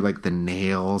you hear like the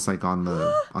nails like on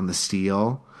the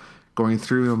steel going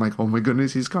through, and I'm like, oh my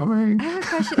goodness, he's coming. I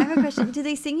have a question. Do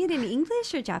they sing it in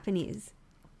English or Japanese?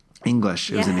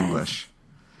 English. It was in English.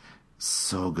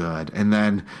 So good. And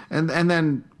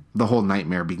then the whole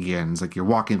nightmare begins. Like you're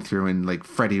walking through and like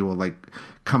Freddy will like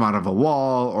come out of a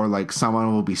wall, or like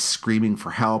someone will be screaming for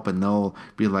help and they'll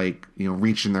be like, you know,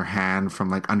 reaching their hand from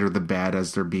like under the bed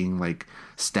as they're being like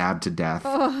stabbed to death,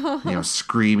 you know,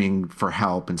 screaming for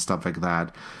help and stuff like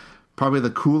that. Probably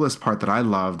the coolest part that I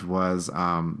loved was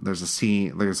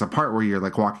there's a part where you're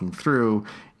like walking through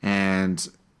and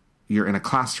you're in a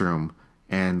classroom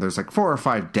and there's like 4 or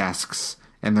 5 desks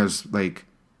and there's like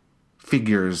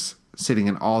figures sitting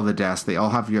in all the desks. They all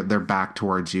have their back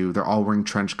towards you. They're all wearing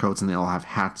trench coats and they all have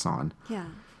hats on. Yeah.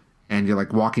 And you're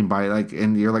like walking by, like,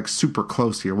 and you're like super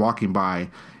close. You're walking by,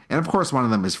 and of course one of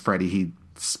them is Freddy. He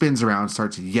spins around,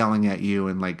 starts yelling at you,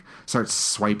 and like starts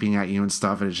swiping at you and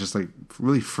stuff. And it's just like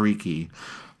really freaky.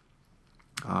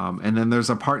 And then there's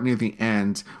a part near the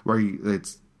end where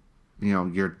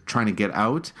you're trying to get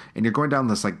out, and you're going down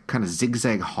this like kind of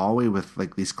zigzag hallway with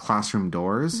like these classroom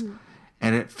doors. Mm-hmm.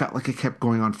 And it felt like it kept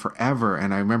going on forever.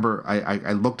 And I remember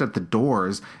I looked at the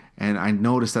doors and I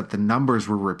noticed that the numbers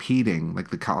were repeating,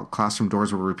 like the classroom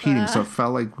doors were repeating. So it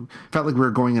felt like we were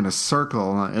going in a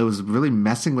circle. It was really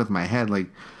messing with my head. Like,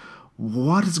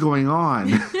 what is going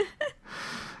on?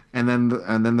 and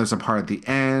then there's a part at the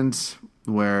end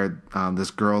where this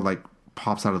girl like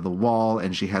pops out of the wall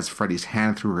and she has Freddy's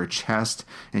hand through her chest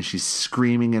and she's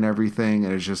screaming and everything.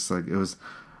 And it's just like, oh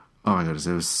my goodness,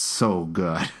 it was so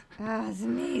good. Oh, it's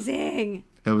amazing.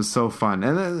 It was so fun.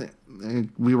 And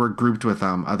then we were grouped with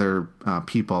other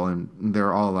people, and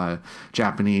they're all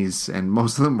Japanese, and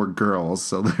most of them were girls.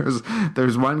 So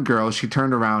there's one girl, she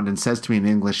turned around and says to me in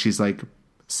English, she's like,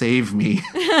 "Save me."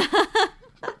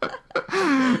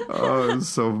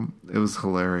 It was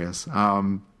hilarious.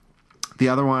 The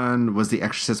other one was The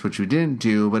Exorcist, which we didn't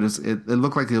do, but it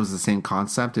looked like it was the same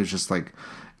concept. It was just like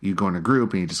you go in a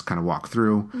group and you just kind of walk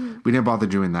through. Mm-hmm. We didn't bother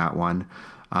doing that one.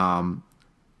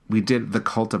 We did The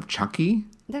Cult of Chucky.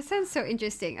 That sounds so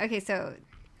interesting. Okay, so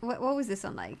what was this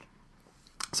one like?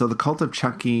 So The Cult of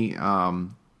Chucky,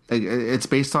 it's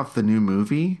based off the new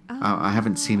movie. I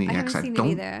haven't seen it yet. I haven't seen it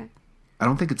either. I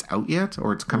don't think it's out yet,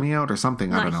 or it's coming out, or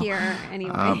something. I don't know. Not here,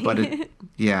 anyway. But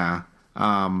yeah.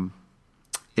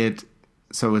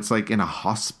 So it's like in a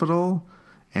hospital,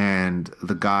 and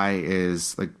the guy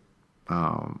is like,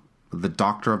 the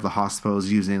doctor of the hospital is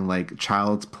using like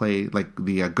child's play, like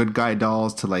the good guy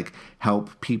dolls to like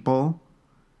help people.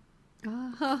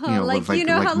 Like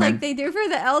how like they do for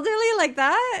the elderly, like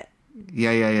that.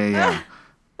 Yeah.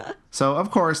 So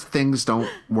of course things don't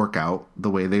work out the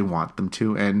way they want them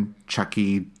to, and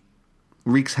Chucky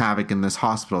wreaks havoc in this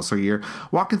hospital. So you're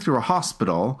walking through a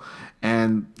hospital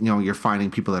and, you're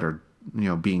finding people that are,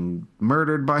 being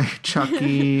murdered by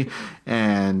Chucky.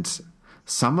 And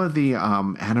some of the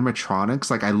animatronics,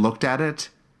 like I looked at it,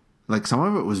 like some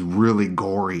of it was really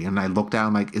gory. And I looked at it,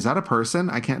 I'm like, is that a person?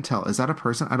 I can't tell. Is that a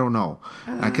person? I don't know.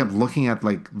 I kept looking at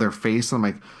like their face. And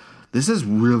I'm like, this is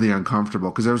really uncomfortable.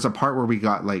 Because there was a part where we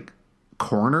got like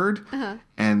cornered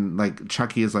and like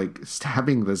Chucky is like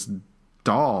stabbing this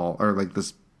doll or like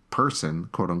this person,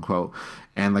 quote unquote,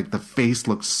 and like the face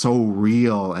looked so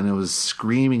real and it was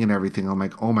screaming and everything. I'm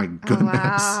like, oh my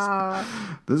goodness. Wow.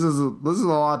 This is a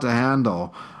lot to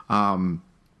handle. And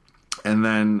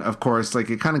then of course, like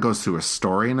it kind of goes through a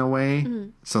story in a way.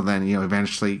 So then,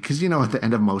 eventually, because at the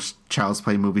end of most Child's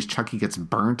Play movies, Chucky gets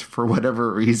burnt for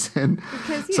whatever reason.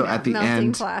 Because at the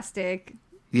end, plastic.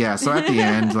 Yeah, so at the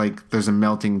end, like, there's a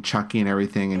melting Chucky and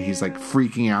everything, and he's, like,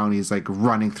 freaking out, and he's, like,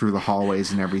 running through the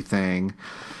hallways and everything.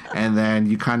 And then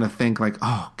you kind of think, like,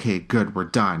 oh, okay, good, we're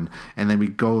done. And then we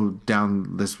go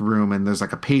down this room, and there's,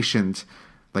 like, a patient,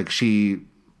 like, she's,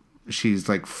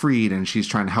 like, freed, and she's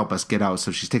trying to help us get out,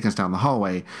 so she's taking us down the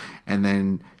hallway. And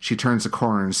then she turns the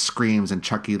corner and screams, and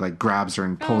Chucky, like, grabs her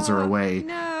and pulls her away.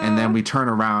 No. And then we turn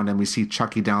around and we see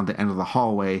Chucky down the end of the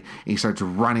hallway, and he starts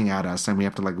running at us, and we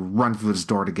have to like run through this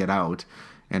door to get out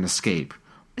and escape.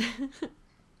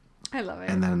 I love it.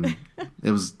 And then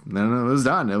it was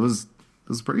done. It was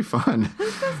pretty fun.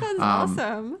 That sounds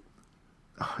awesome.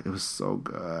 Oh, it was so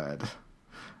good.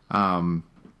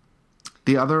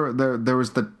 The other there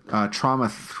was the Trauma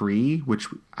 3, which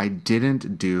I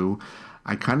didn't do.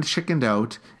 I kind of chickened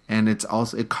out. And it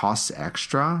costs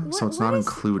extra, so it's not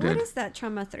included. What is that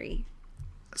Trauma 3?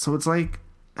 So it's like,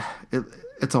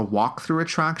 it's a walkthrough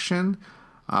attraction,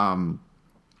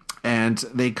 and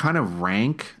they kind of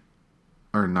rank,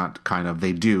 or not kind of,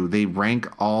 they do. They rank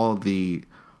all the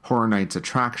Horror Nights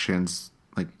attractions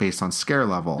like based on scare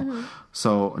level.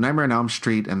 So Nightmare on Elm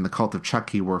Street and The Cult of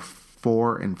Chucky were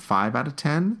 4 and 5 out of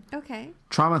 10. Okay.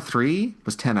 Trauma 3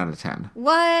 was 10 out of 10.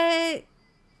 What?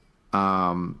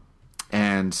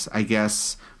 And I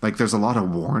guess, like, there's a lot of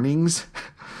warnings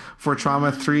for Trauma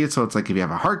 3. So it's like if you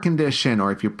have a heart condition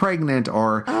or if you're pregnant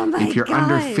or if you're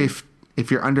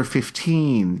under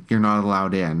 15, you're not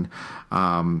allowed in.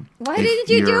 Why didn't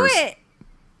you do it?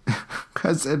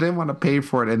 Because I didn't want to pay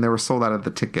for it, and they were sold out of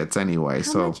the tickets anyway.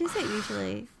 How much is it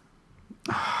usually?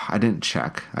 I didn't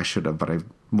check. I should have, but I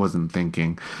wasn't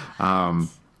thinking.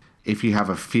 If you have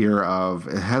a fear of,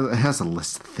 it has a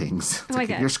list of things. It's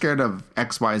like if you're scared of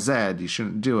XYZ, you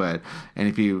shouldn't do it.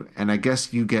 And I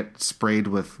guess you get sprayed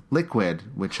with liquid,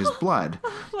 which is blood.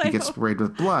 You get sprayed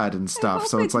with blood and stuff.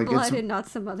 So it's like blood and not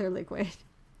some other liquid.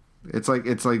 It's like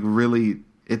really,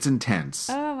 it's intense.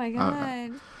 Oh my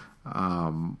god.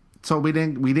 So we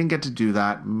didn't get to do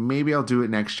that. Maybe I'll do it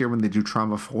next year when they do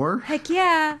Trauma 4. Heck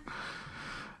yeah.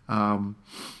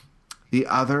 The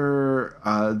other,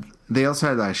 they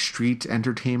also had street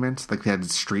entertainment, like they had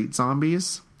street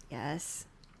zombies. Yes.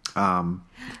 Oh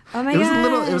my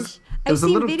god! It was a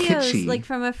little videos kitschy. Like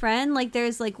from a friend. Like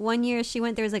there's like one year she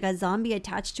went. There was like a zombie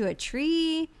attached to a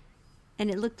tree,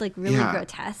 and it looked like really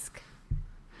grotesque.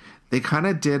 They kind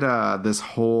of did this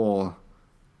whole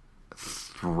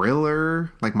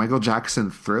thriller, like Michael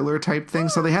Jackson thriller type thing.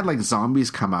 So they had like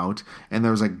zombies come out, and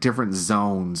there was like different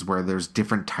zones where there's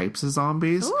different types of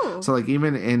zombies. Ooh. So like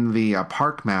even in the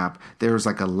park map, there was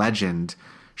like a legend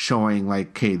showing like,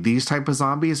 okay, these type of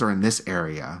zombies are in this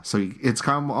area. So it's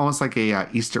kind of almost like a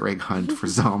Easter egg hunt for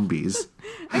zombies,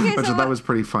 okay, which I thought was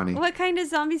pretty funny. What kind of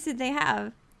zombies did they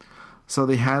have? So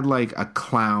they had like a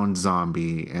clown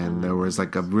zombie, and there was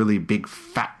like a really big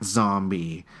fat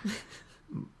zombie.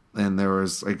 And there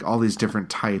was like all these different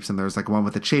types, and there was like one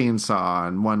with a chainsaw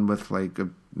and one with like a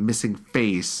missing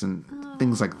face and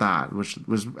things like that, which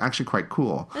was actually quite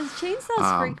cool. Those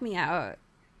chainsaws freak me out.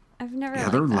 I've never. Yeah,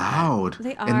 they're loud.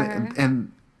 They are,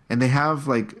 and they have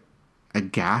like a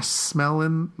gas smell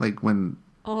in like when.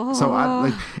 Oh. So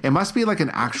like it must be like an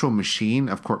actual machine,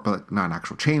 of course, but like, not an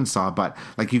actual chainsaw, but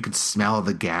like you could smell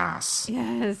the gas.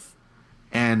 Yes.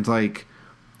 And like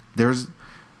there's.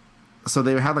 So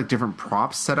they had like different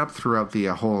props set up throughout the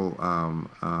whole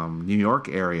New York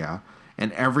area.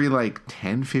 And every like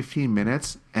 10, 15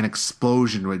 minutes, an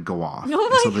explosion would go off.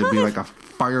 Oh so there'd be like a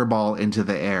fireball into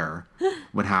the air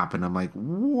would happen. I'm like,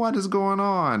 what is going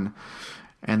on?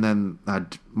 And then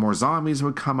more zombies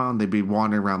would come out, and they'd be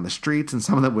wandering around the streets, and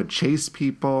some of them would chase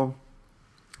people,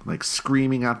 like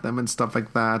screaming at them and stuff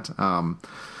like that. And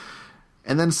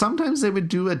then sometimes they would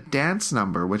do a dance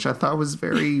number, which I thought was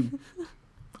very...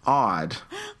 odd.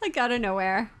 Like out of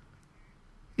nowhere.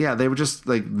 Yeah, they would just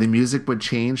like the music would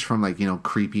change from like,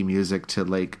 creepy music to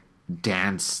like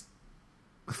dance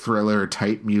thriller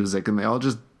type music, and they'd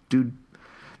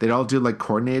all do like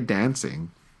coordinated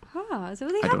dancing. Oh, so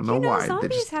they have, I don't know why.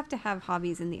 Zombies have to have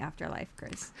hobbies in the afterlife,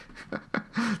 Chris.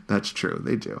 That's true.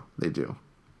 They do.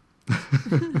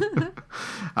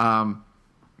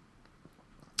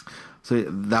 So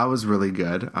that was really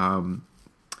good.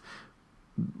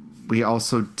 We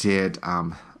also did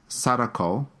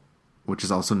Sadako, which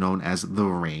is also known as The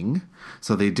Ring.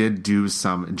 So they did do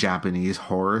some Japanese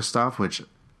horror stuff, which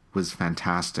was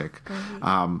fantastic.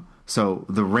 So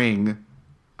The Ring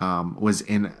was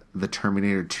in the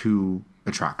Terminator 2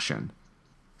 attraction.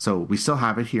 So we still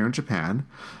have it here in Japan.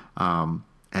 And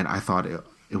I thought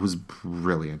it was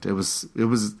brilliant. It was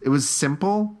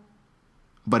simple,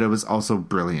 but it was also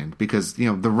brilliant because,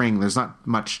 The Ring, there's not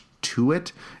much to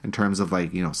it in terms of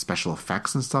like, special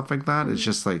effects and stuff like that. It's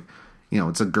just like,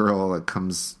 it's a girl that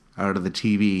comes out of the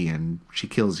TV and she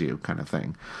kills you kind of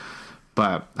thing.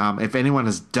 But if anyone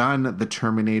has done the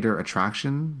Terminator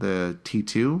attraction, the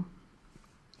T2,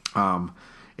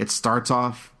 it starts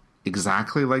off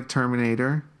exactly like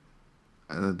Terminator,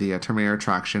 the Terminator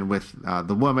attraction with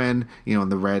the woman, in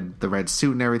the red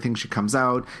suit and everything. She comes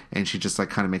out and she just like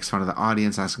kind of makes fun of the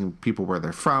audience, asking people where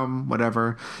they're from,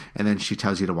 whatever. And then she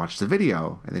tells you to watch the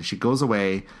video, and then she goes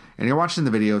away and you're watching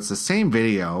the video. It's the same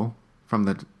video from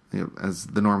the as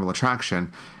the normal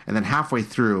attraction, and then halfway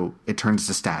through it turns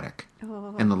to static,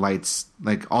 and the lights,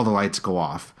 like all the lights go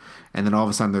off, and then all of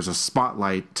a sudden there's a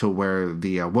spotlight to where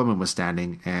the woman was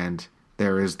standing, and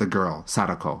there is the girl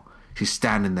Sadako. She's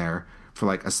standing there for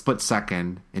like a split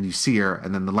second, and you see her,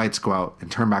 and then the lights go out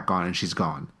and turn back on, and she's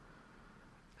gone.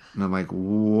 And I'm like,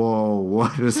 whoa,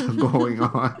 what is going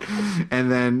on?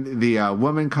 And then the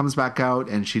woman comes back out,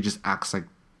 and she just acts like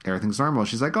everything's normal.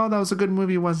 She's like, oh, that was a good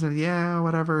movie, wasn't it? Yeah,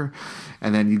 whatever.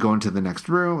 And then you go into the next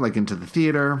room, like into the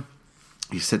theater.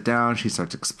 You sit down. She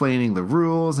starts explaining the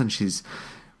rules, and she's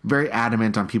very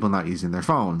adamant on people not using their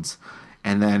phones.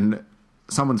 And then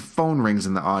someone's phone rings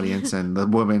in the audience, and the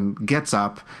woman gets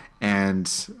up,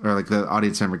 or like the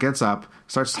audience member gets up,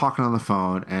 starts talking on the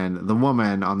phone, and the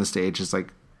woman on the stage is like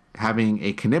having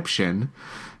a conniption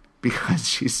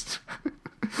because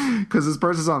because this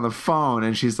person's on the phone,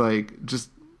 and she's like, just,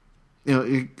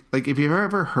 like if you've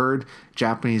ever heard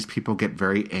Japanese people get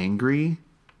very angry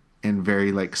and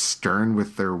very like stern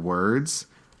with their words.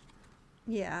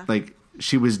 Yeah. Like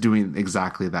she was doing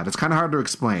exactly that. It's kind of hard to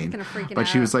explain, but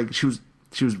she was like, she was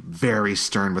very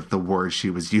stern with the words she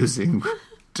was using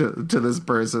to this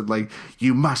person. Like,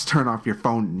 you must turn off your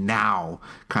phone now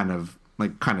kind of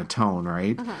tone.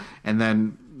 Right. And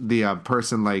then the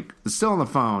person like is still on the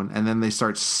phone, and then they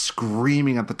start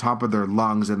screaming at the top of their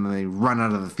lungs, and then they run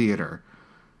out of the theater.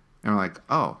 And we're like,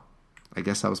 oh, I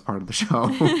guess that was part of the show.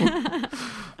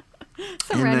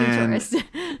 Some random tourist.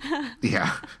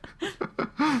 Yeah.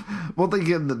 Well,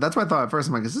 that's what I thought at first.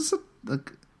 I'm like, is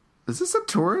this a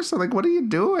tourist? I'm like, what are you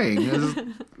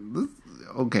doing?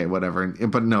 Okay, whatever.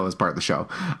 But no, it's part of the show.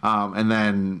 And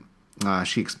then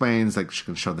she explains, like, she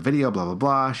can show the video, blah, blah,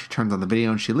 blah. She turns on the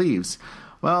video and she leaves.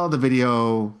 Well, the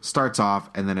video starts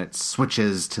off, and then it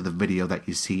switches to the video that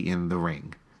you see in The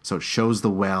Ring. So it shows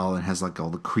the well and has like all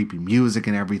the creepy music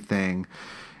and everything.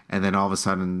 And then all of a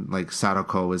sudden, like,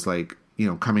 Sadako is like,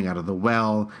 coming out of the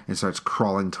well and starts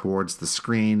crawling towards the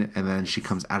screen. And then she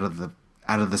comes out of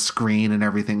the screen and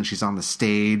everything. She's on the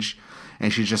stage,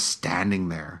 and she's just standing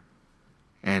there.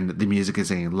 And the music is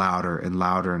getting louder and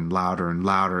louder and louder and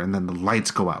louder. And then the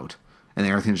lights go out, and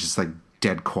everything's just like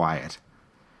dead quiet.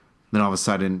 Then all of a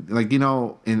sudden, like,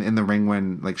 in The Ring,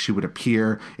 when like she would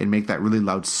appear and make that really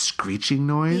loud screeching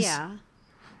noise. Yeah.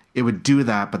 It would do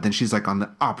that, but then she's like on the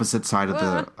opposite side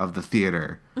of the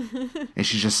theater, and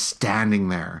she's just standing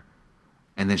there,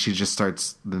 and then she just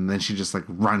like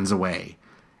runs away,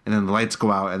 and then the lights go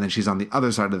out, and then she's on the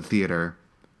other side of the theater,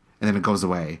 and then it goes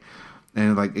away,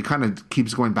 and like it kind of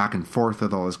keeps going back and forth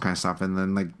with all this kind of stuff, and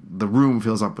then like the room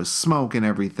fills up with smoke and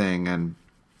everything, and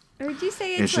or would you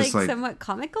say it's like somewhat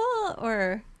comical,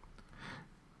 or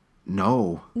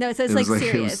no? No, so it's like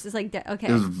serious. It's like okay.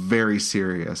 It was very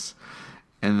serious.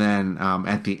 And then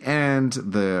at the end,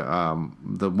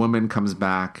 the woman comes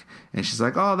back, and she's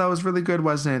like, oh, that was really good,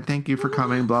 wasn't it? Thank you for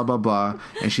coming, blah, blah, blah.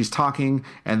 And she's talking,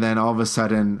 and then all of a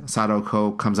sudden,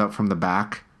 Sadako comes out from the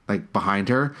back, like behind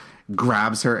her,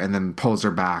 grabs her, and then pulls her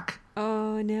back.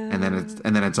 Oh, no. And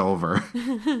then it's over.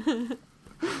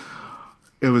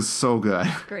 It was so good.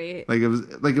 Great. Like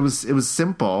it was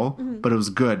simple, but it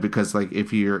was good because like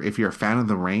if you're a fan of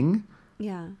The Ring,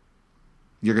 yeah,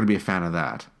 you're gonna be a fan of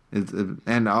that.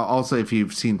 And also, if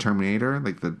you've seen Terminator,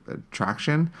 like the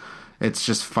attraction, it's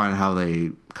just fun how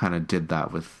they kind of did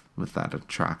that with that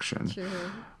attraction. True.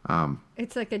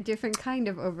 It's like a different kind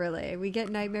of overlay. We get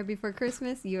Nightmare Before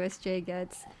Christmas. USJ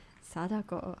gets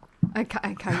Sadako. I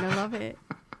kind of love it.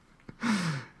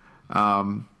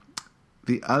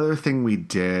 The other thing we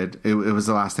did, it was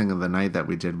the last thing of the night that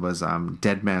we did, was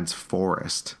Dead Man's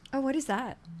Forest. Oh, what is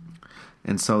that?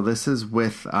 And so this is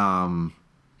with what's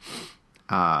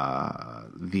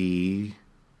the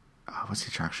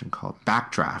attraction called?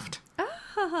 Backdraft.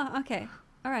 Oh, okay.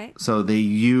 All right. So they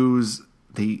use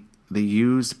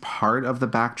part of the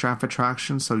Backdraft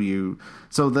attraction. So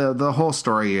the whole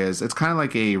story is, it's kind of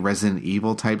like a Resident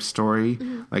Evil type story.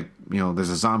 Mm-hmm. Like, there's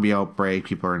a zombie outbreak,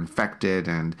 people are infected,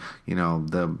 and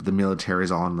the military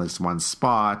is all in this one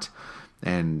spot,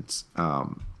 and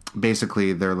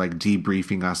basically they're like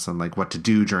debriefing us on like what to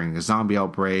do during a zombie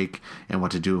outbreak and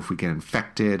what to do if we get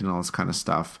infected and all this kind of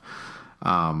stuff.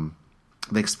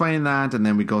 They explain that, and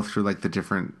then we go through like the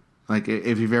different, like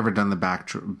if you've ever done the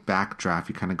backdraft,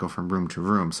 you kind of go from room to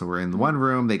room. So we're in the one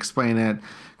room, they explain it,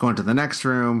 go into the next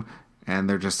room, and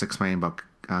they're just explaining about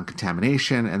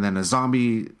contamination, and then a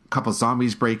couple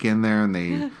zombies break in there, and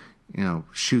they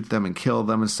shoot them and kill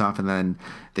them and stuff, and then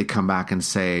they come back and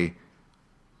say,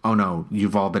 oh no,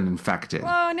 you've all been infected.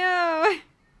 Oh no.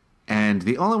 And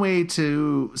the only way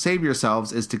to save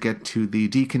yourselves is to get to the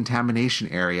decontamination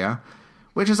area,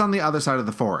 which is on the other side of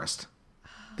the forest.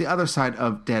 The other side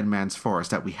of Dead Man's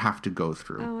Forest that we have to go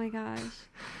through. Oh my gosh.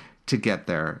 To get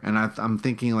there. And I'm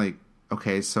thinking like,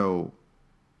 okay, so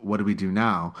what do we do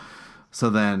now? So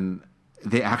then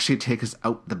they actually take us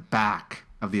out the back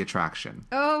of the attraction.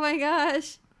 Oh my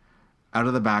gosh. Out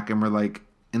of the back, and we're like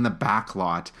in the back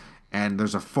lot, and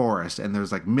there's a forest, and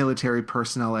there's like military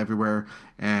personnel everywhere,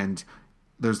 and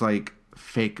there's like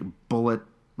fake bullet,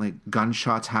 like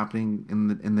gunshots happening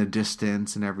in the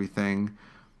distance and everything.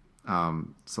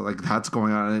 So like that's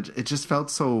going on, and it just felt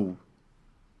so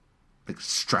like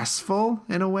stressful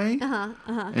in a way.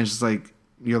 And it's just like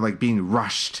you're like being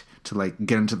rushed to like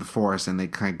get into the forest, and they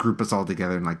kind of group us all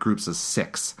together in like groups of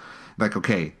 6. Like,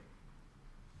 okay,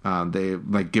 they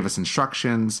like give us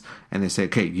instructions, and they say,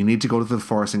 okay, you need to go to the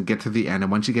forest and get to the end.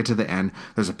 And once you get to the end,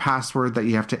 there's a password that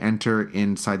you have to enter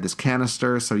inside this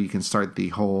canister, so you can start the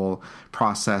whole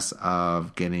process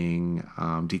of getting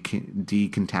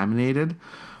decontaminated.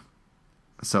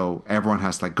 So everyone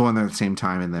has to like go in there at the same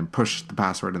time and then push the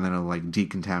password, and then it'll like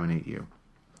decontaminate you,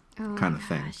 kind of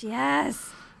thing. Yes.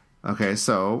 Okay,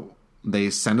 so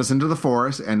they send us into the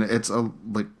forest, and it's a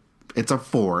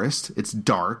forest. It's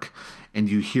dark, and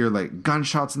you hear like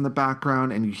gunshots in the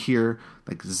background, and you hear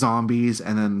like zombies,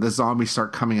 and then the zombies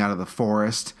start coming out of the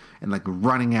forest and like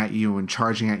running at you and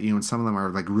charging at you, and some of them are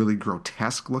like really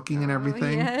grotesque looking and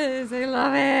everything. Yes, I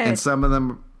love it. And some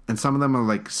of them are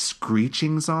like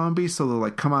screeching zombies, so they'll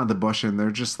like come out of the bush and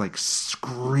they're just like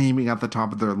screaming at the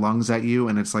top of their lungs at you,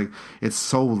 and it's like it's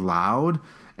so loud.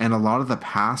 And a lot of the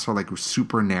paths are like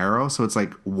super narrow, so it's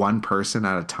like one person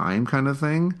at a time kind of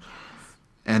thing.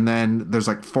 And then there's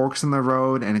like forks in the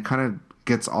road, and it kind of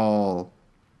gets all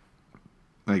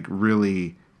like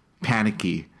really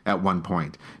panicky at one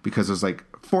point, because there's like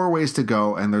 4 ways to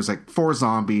go, and there's like 4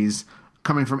 zombies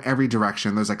coming from every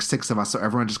direction. There's like 6 of us, so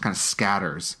everyone just kind of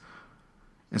scatters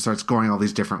and starts going all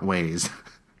these different ways.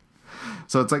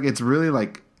 So it's like it's really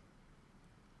like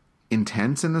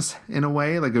intense in a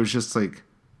way. Like it was just like,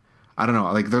 I don't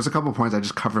know, like there's a couple of points I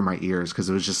just covered my ears because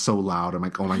it was just so loud. I'm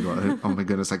like, oh my god, oh my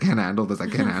goodness, I can't handle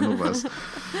this.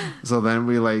 So then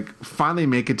we like finally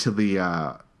make it to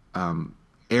the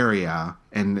area,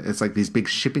 and it's like these big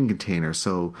shipping containers.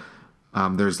 So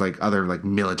there's like other like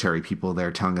military people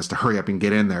there telling us to hurry up and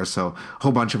get in there. So a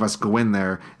whole bunch of us go in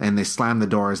there, and they slam the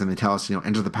doors, and they tell us,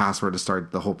 enter the password to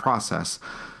start the whole process.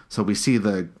 So we see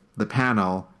the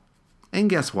panel. And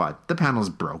guess what? The panel's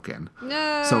broken.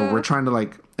 No. So we're trying to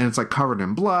like, and it's like covered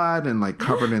in blood and like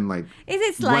covered in like is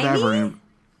it slimy? Whatever. And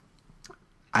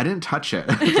I didn't touch it.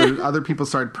 So other people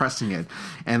started pressing it,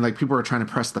 and like people were trying to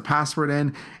press the password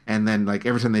in, and then like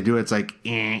every time they do it, it's like,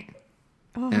 and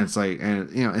it's like, and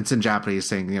it's in Japanese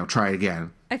saying, try it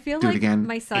again. I feel do like it again.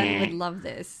 My son would love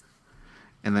this.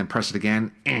 And then press it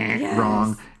again, yes.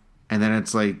 Wrong, and then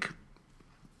it's like,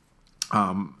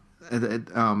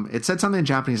 it said something in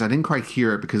Japanese. I didn't quite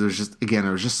hear it because it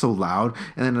was just so loud.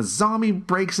 And then a zombie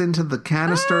breaks into the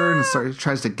canister and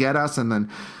tries to get us. And then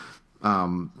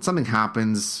something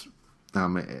happens.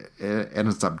 It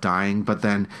ends up dying. But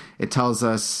then it tells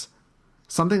us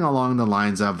something along the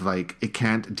lines of like it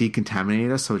can't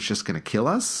decontaminate us, so it's just going to kill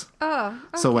us. Oh.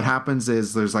 Okay. So what happens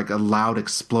is there's like a loud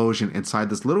explosion inside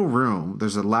this little room.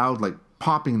 There's a loud like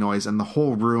popping noise, and the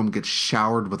whole room gets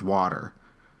showered with water.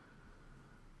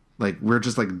 like we're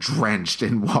just like drenched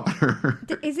in water.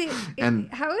 Is it? And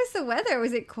how is the weather?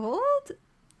 Was it cold?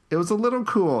 it was a little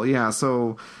cool, yeah.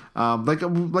 So, like we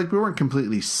weren't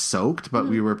completely soaked, but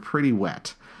we were pretty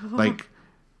wet.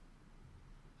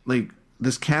 Like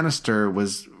this canister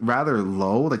was rather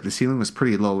low. Like the ceiling was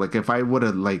pretty low. Like if I would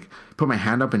have like put my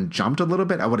hand up and jumped a little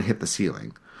bit, I would have hit the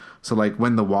ceiling. So like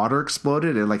when the water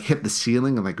exploded, it like hit the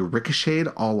ceiling and like ricocheted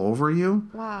all over you.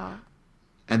 Wow.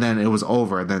 And then it was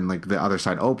over. Then like the other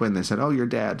side opened. They said, "Oh, you're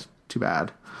dead. Too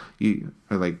bad. You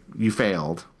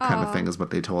failed." Kind of thing is what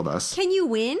they told us. Can you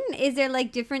win? Is there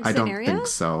like different scenarios? I don't think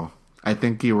so. I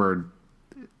think you were.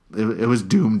 It was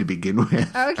doomed to begin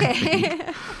with. Okay.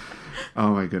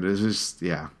 Oh my goodness! It's just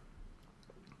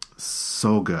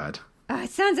so good.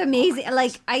 It sounds amazing.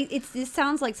 Like this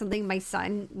sounds like something my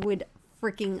son would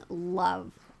freaking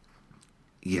love.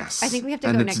 Yes. I think we have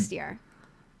to go next year.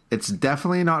 It's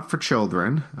definitely not for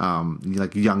children,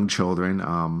 like young children,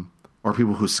 or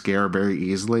people who scare very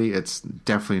easily. It's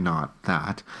definitely not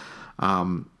that.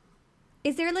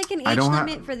 Is there like an age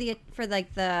limit for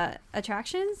the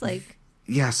attractions? Like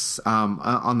yes,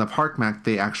 on the Park Mac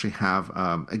they actually have.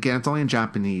 Again, it's only in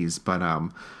Japanese, but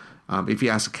if you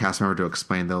ask a cast member to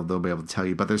explain, they'll be able to tell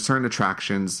you. But there's certain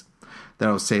attractions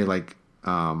that'll say like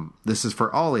this is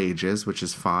for all ages, which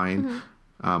is fine.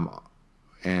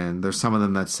 And there's some of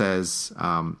them that says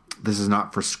this is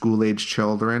not for school age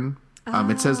children.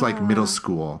 It says like middle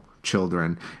school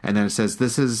children, and then it says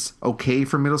this is okay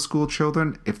for middle school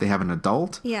children if they have an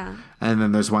adult. Yeah. And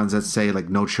then there's ones that say like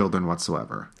no children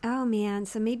whatsoever. Oh man,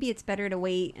 so maybe it's better to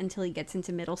wait until he gets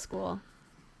into middle school.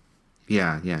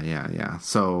 Yeah.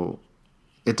 So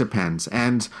it depends,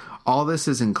 and all this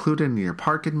is included in your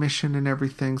park admission and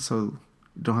everything, so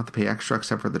you don't have to pay extra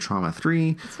except for the Trauma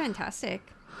 3. It's fantastic.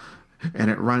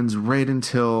 And it runs right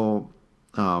until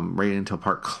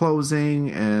park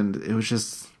closing, and it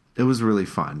was really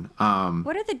fun.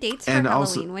 What are the dates for Halloween?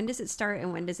 Also, when does it start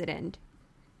and when does it end?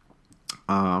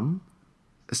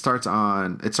 It started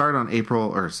on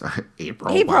April.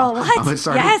 April, wow. what?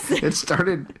 Yes. It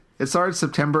started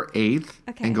September 8th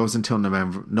and goes until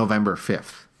November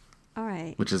 5th. All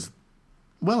right. Which is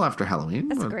well after Halloween.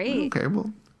 That's great. Okay,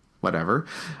 well, whatever.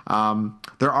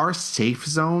 There are safe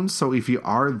zones, so if you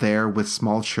are there with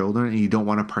small children and you don't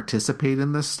want to participate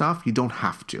in this stuff, you don't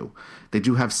have to. They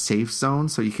do have safe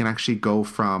zones, so you can actually go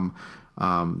from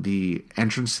the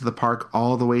entrance to the park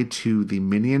all the way to the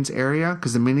Minions area,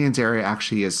 because the Minions area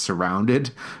actually is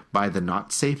surrounded by the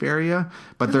not safe area.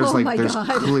 But there's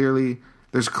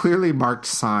there's clearly marked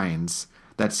signs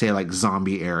that say like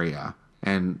zombie area,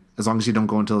 and as long as you don't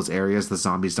go into those areas, the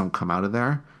zombies don't come out of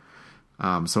there.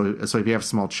 So if you have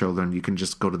small children, you can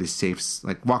just go to the safe,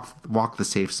 like walk the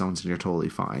safe zones, and you're totally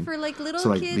fine. For like little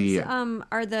kids,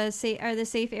 are the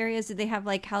safe areas? Do they have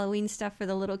like Halloween stuff for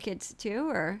the little kids too,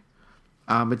 or?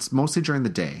 It's mostly during the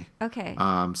day. Okay.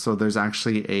 So there's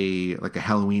actually a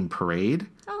Halloween parade.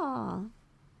 Oh.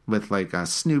 With like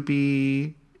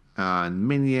Snoopy, and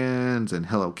Minions, and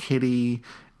Hello Kitty,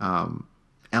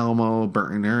 Elmo,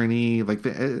 Bert and Ernie, like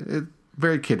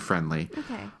very kid friendly.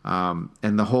 Okay.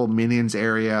 And the whole Minions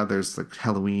area, there's like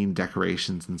Halloween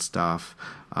decorations and stuff.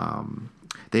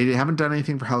 They haven't done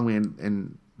anything for Halloween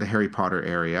in the Harry Potter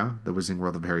area, the Wizarding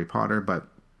World of Harry Potter, but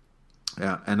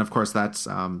and of course that's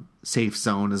safe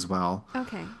zone as well.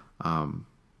 Okay.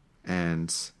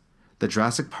 And the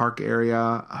Jurassic Park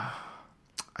area,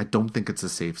 I don't think it's a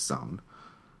safe zone,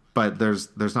 but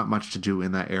there's not much to do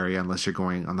in that area unless you're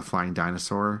going on the Flying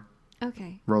Dinosaur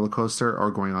roller coaster or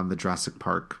going on the Jurassic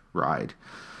Park ride.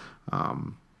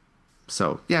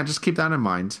 So yeah, just keep that in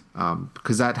mind,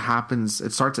 because that happens.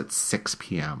 It starts at 6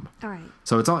 p.m. All right.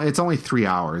 So it's only 3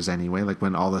 hours anyway. Like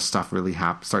when all this stuff really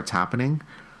starts happening.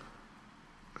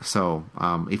 So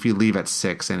if you leave at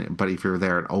 6, but if you're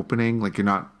there at opening, like you're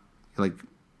not, like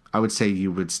I would say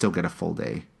you would still get a full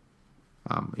day.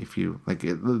 If you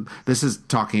this is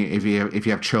talking if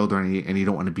you have children and you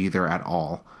don't want to be there at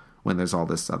all when there's all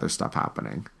this other stuff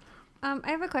happening. I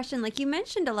have a question. Like you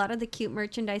mentioned a lot of the cute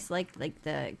merchandise, like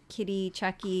the Kitty,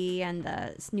 Chucky, and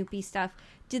the Snoopy stuff.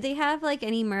 Do they have like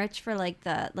any merch for like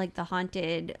the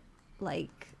haunted,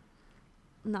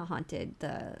 not haunted,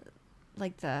 the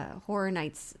Horror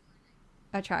Nights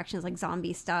attractions, like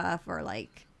zombie stuff, or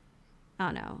like I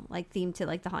don't know, like themed to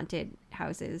like the haunted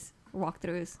houses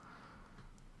walkthroughs?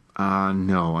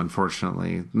 No,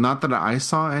 unfortunately. Not that I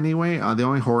saw anyway. The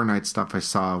only Horror Nights stuff I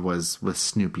saw was with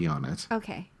Snoopy on it.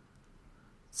 Okay.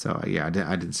 So, yeah, I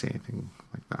didn't see anything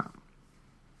like that.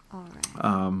 All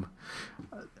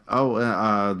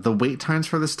right. The wait times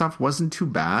for this stuff wasn't too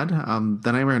bad.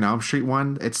 The Nightmare on Elm Street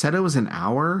one, it said it was an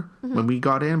hour when we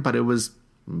got in, but it was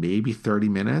maybe 30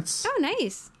 minutes. Oh,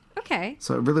 nice. Okay.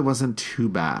 So it really wasn't too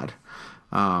bad.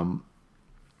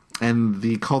 And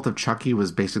the Cult of Chucky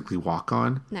was basically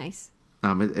walk-on. Nice.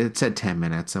 It said 10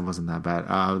 minutes. It wasn't that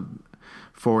bad.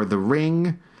 For The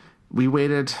Ring, we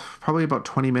waited probably about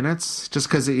 20 minutes just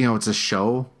because, it's a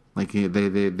show. Like,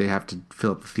 they have to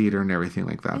fill up the theater and everything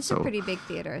like that. It's a pretty big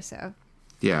theater, so.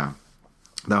 Yeah.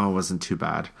 That one wasn't too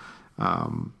bad.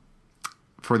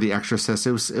 For The Exorcist,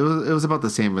 it was about the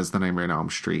same as the Nightmare on Elm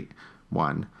Street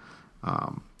one.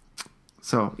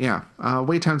 So yeah,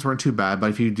 wait times weren't too bad, but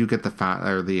if you do get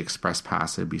the express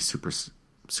pass, it'd be super,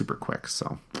 super quick.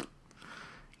 So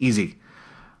easy.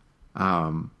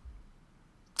 I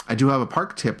do have a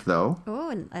park tip though.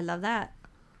 Oh, I love that.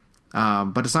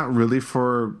 But it's not really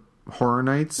for horror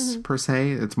nights per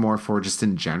se. It's more for just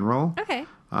in general. Okay.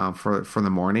 For the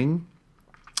morning.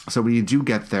 So when you do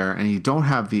get there and you don't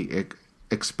have the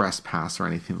express pass or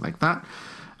anything like that,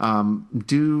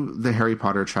 do the Harry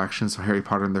Potter attractions. So Harry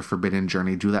Potter and the Forbidden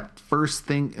Journey. Do that first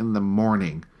thing in the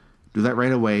morning. Do that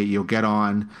right away. You'll get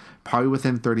on probably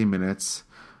within 30 minutes,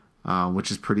 which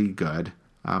is pretty good.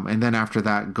 And then after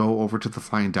that, go over to the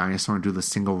Flying Dinosaur and do the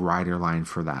single rider line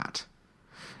for that.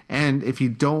 And if you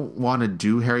don't want to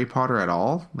do Harry Potter at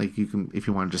all, like you can, if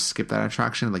you want to just skip that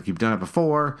attraction, like you've done it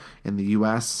before in the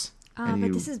U.S.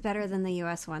 But this is better than the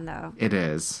U.S. one, though. It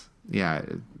is, yeah.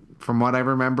 From what I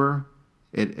remember,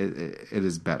 it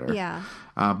is better. Yeah.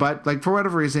 But like for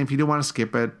whatever reason, if you do want to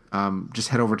skip it, just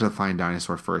head over to the Flying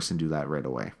Dinosaur first and do that right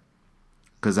away,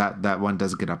 because that one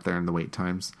does get up there in the wait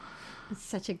times. It's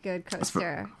such a good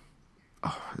coaster.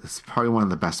 It's probably one of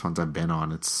the best ones I've been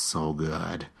on. It's so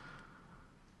good.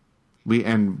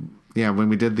 When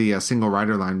we did the single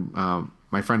rider line,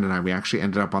 my friend and I, we actually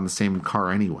ended up on the same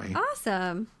car anyway.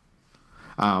 Awesome.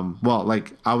 Well,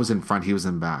 like I was in front, he was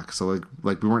in back, so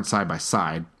like we weren't side by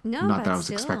side. No, not that I was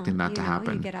still, expecting that to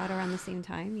happen. You get out around the same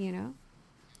time,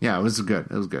 Yeah, it was good.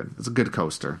 It was good. It's a good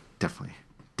coaster.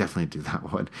 Definitely do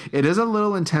that one. It is a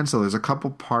little intense, though. There's a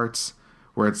couple parts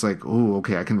where it's like, ooh,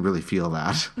 okay, I can really feel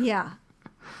that. Yeah.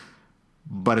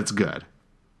 But it's good.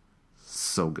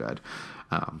 So good.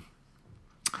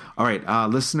 All right,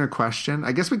 listener question.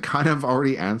 I guess we kind of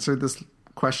already answered this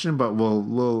question, but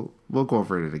we'll go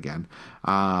over it again.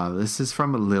 This is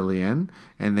from Lillian,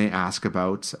 and they ask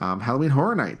about Halloween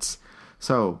Horror Nights.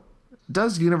 So,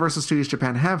 does Universal Studios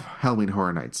Japan have Halloween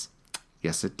Horror Nights?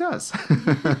 Yes, it does.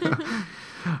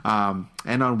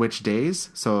 And on which days?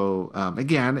 So,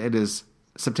 again, it is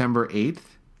September 8th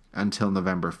until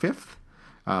November 5th.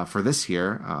 For this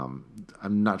year,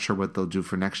 I'm not sure what they'll do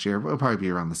for next year. It'll probably be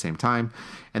around the same time.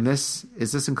 And is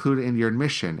this included in your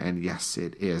admission? And yes,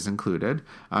 it is included.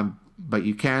 But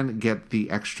you can get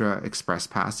the extra express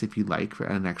pass if you like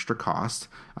at an extra cost.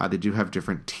 They do have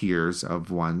different tiers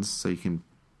of ones, so you can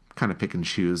kind of pick and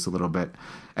choose a little bit.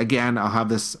 Again, I'll have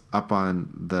this up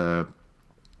on the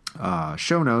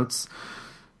show notes,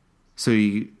 so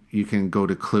you can go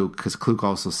to Klook, because Klook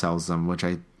also sells them, which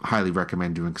I highly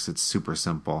recommend doing because it's super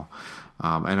simple.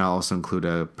 And I'll also include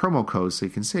a promo code so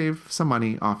you can save some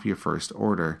money off your first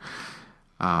order.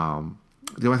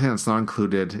 The only thing that's not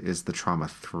included is the Trauma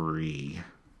 3.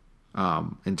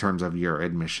 In terms of your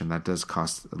admission, that does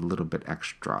cost a little bit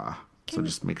extra. So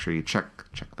just make sure you check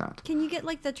that. Can you get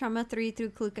like the Trauma 3 through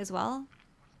Klook as well?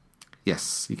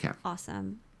 Yes, you can.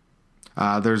 Awesome.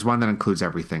 There's one that includes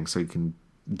everything, so you can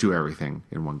do everything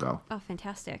in one go. Oh,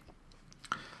 fantastic.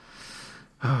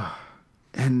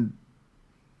 And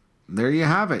there you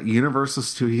have it. Universal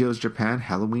Studios Japan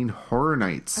Halloween Horror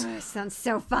Nights. Oh, sounds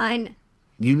so fun.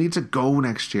 You need to go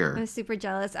next year. I'm super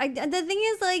jealous. The thing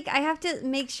is, like, I have to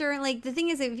make sure, like, the thing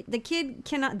is, if the kid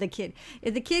cannot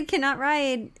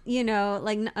ride,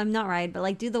 not ride, but,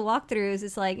 like, do the walkthroughs,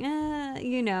 it's like,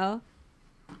 because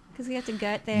we have to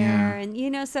get there. Yeah.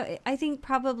 And, so I think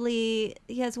probably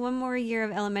he has one more year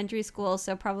of elementary school,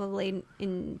 so probably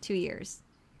in 2 years.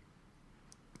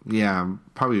 Yeah,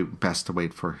 probably best to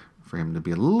wait for him to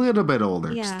be a little bit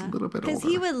older. Yeah. Just a little bit older. Because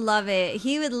he would love it.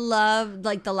 He would love,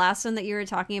 like, the last one that you were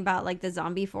talking about, like, the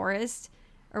zombie forest.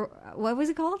 Or what was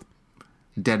it called?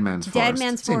 Dead Man's Forest. Dead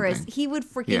Man's Forest. He would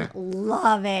freaking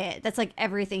love it. That's, like,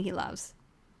 everything he loves.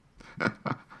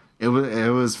 It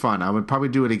was fun. I would probably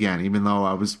do it again, even though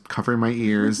I was covering my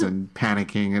ears and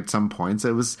panicking at some points.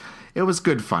 It was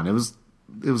good fun. It was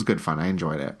good fun. I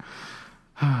enjoyed it.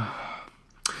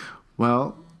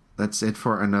 Well, that's it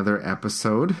for another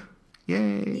episode.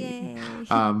 Yay.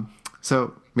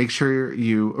 So make sure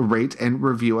you rate and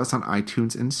review us on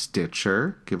iTunes and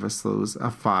Stitcher. Give us those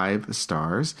 5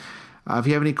 stars. If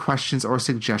you have any questions or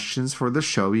suggestions for the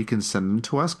show, you can send them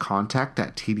to us,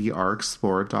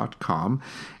 contact@tdrexplore.com.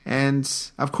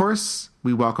 And, of course,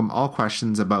 we welcome all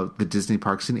questions about the Disney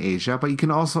parks in Asia, but you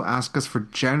can also ask us for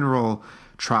general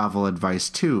travel advice,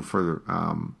 too, for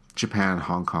Japan,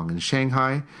 Hong Kong, and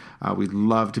Shanghai. We'd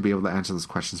love to be able to answer those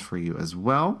questions for you as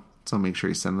well, so make sure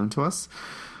you send them to us.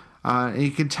 And you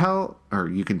can tell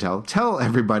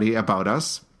everybody about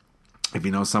us. If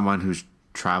you know someone who's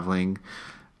traveling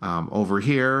over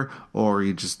here, or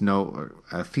you just know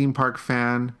a theme park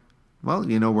fan, well,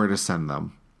 you know where to send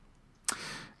them.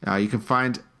 You can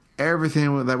find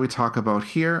everything that we talk about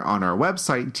here on our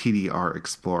website,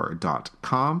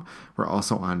 tdrexplore.com. We're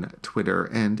also on Twitter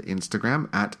and Instagram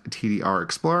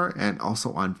 @tdrexplore, and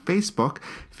also on Facebook,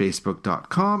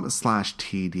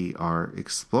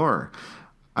 facebook.com/tdrexplore.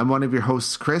 I'm one of your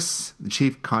hosts, Chris, the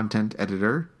Chief Content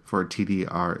Editor for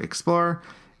TDR Explore,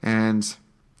 and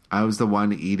I was the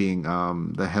one eating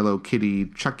the Hello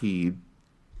Kitty Chucky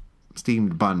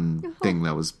steamed bun thing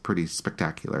that was pretty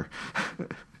spectacular.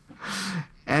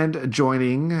 And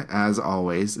joining, as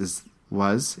always, is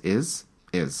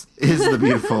the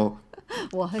beautiful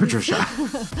Patricia.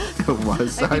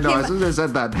 Was. I know, as soon as I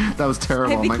said that, that was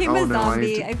terrible. I became a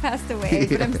zombie. I passed away,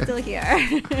 but I'm still here.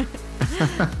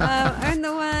 I'm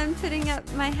the one putting up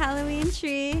my Halloween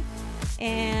tree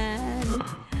and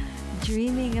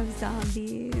dreaming of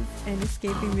zombies and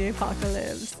escaping the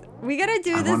apocalypse. We gotta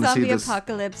do the zombie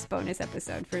apocalypse bonus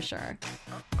episode for sure.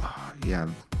 Yeah,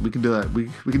 we can do that.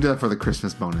 We can do that for the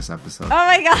Christmas bonus episode. Oh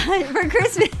my god, for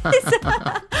Christmas!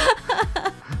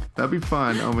 That'd be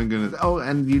fun. Oh my goodness. Oh,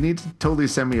 and you need to totally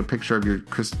send me a picture of your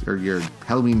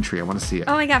Halloween tree. I want to see it.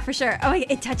 Oh my god, for sure. Oh my,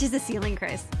 it touches the ceiling,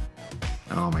 Chris.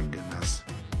 Oh my goodness.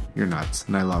 You're nuts,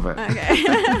 and I love it. Okay.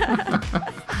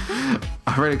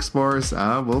 All right, explorers.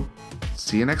 We'll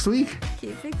see you next week.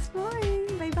 Keep exploring.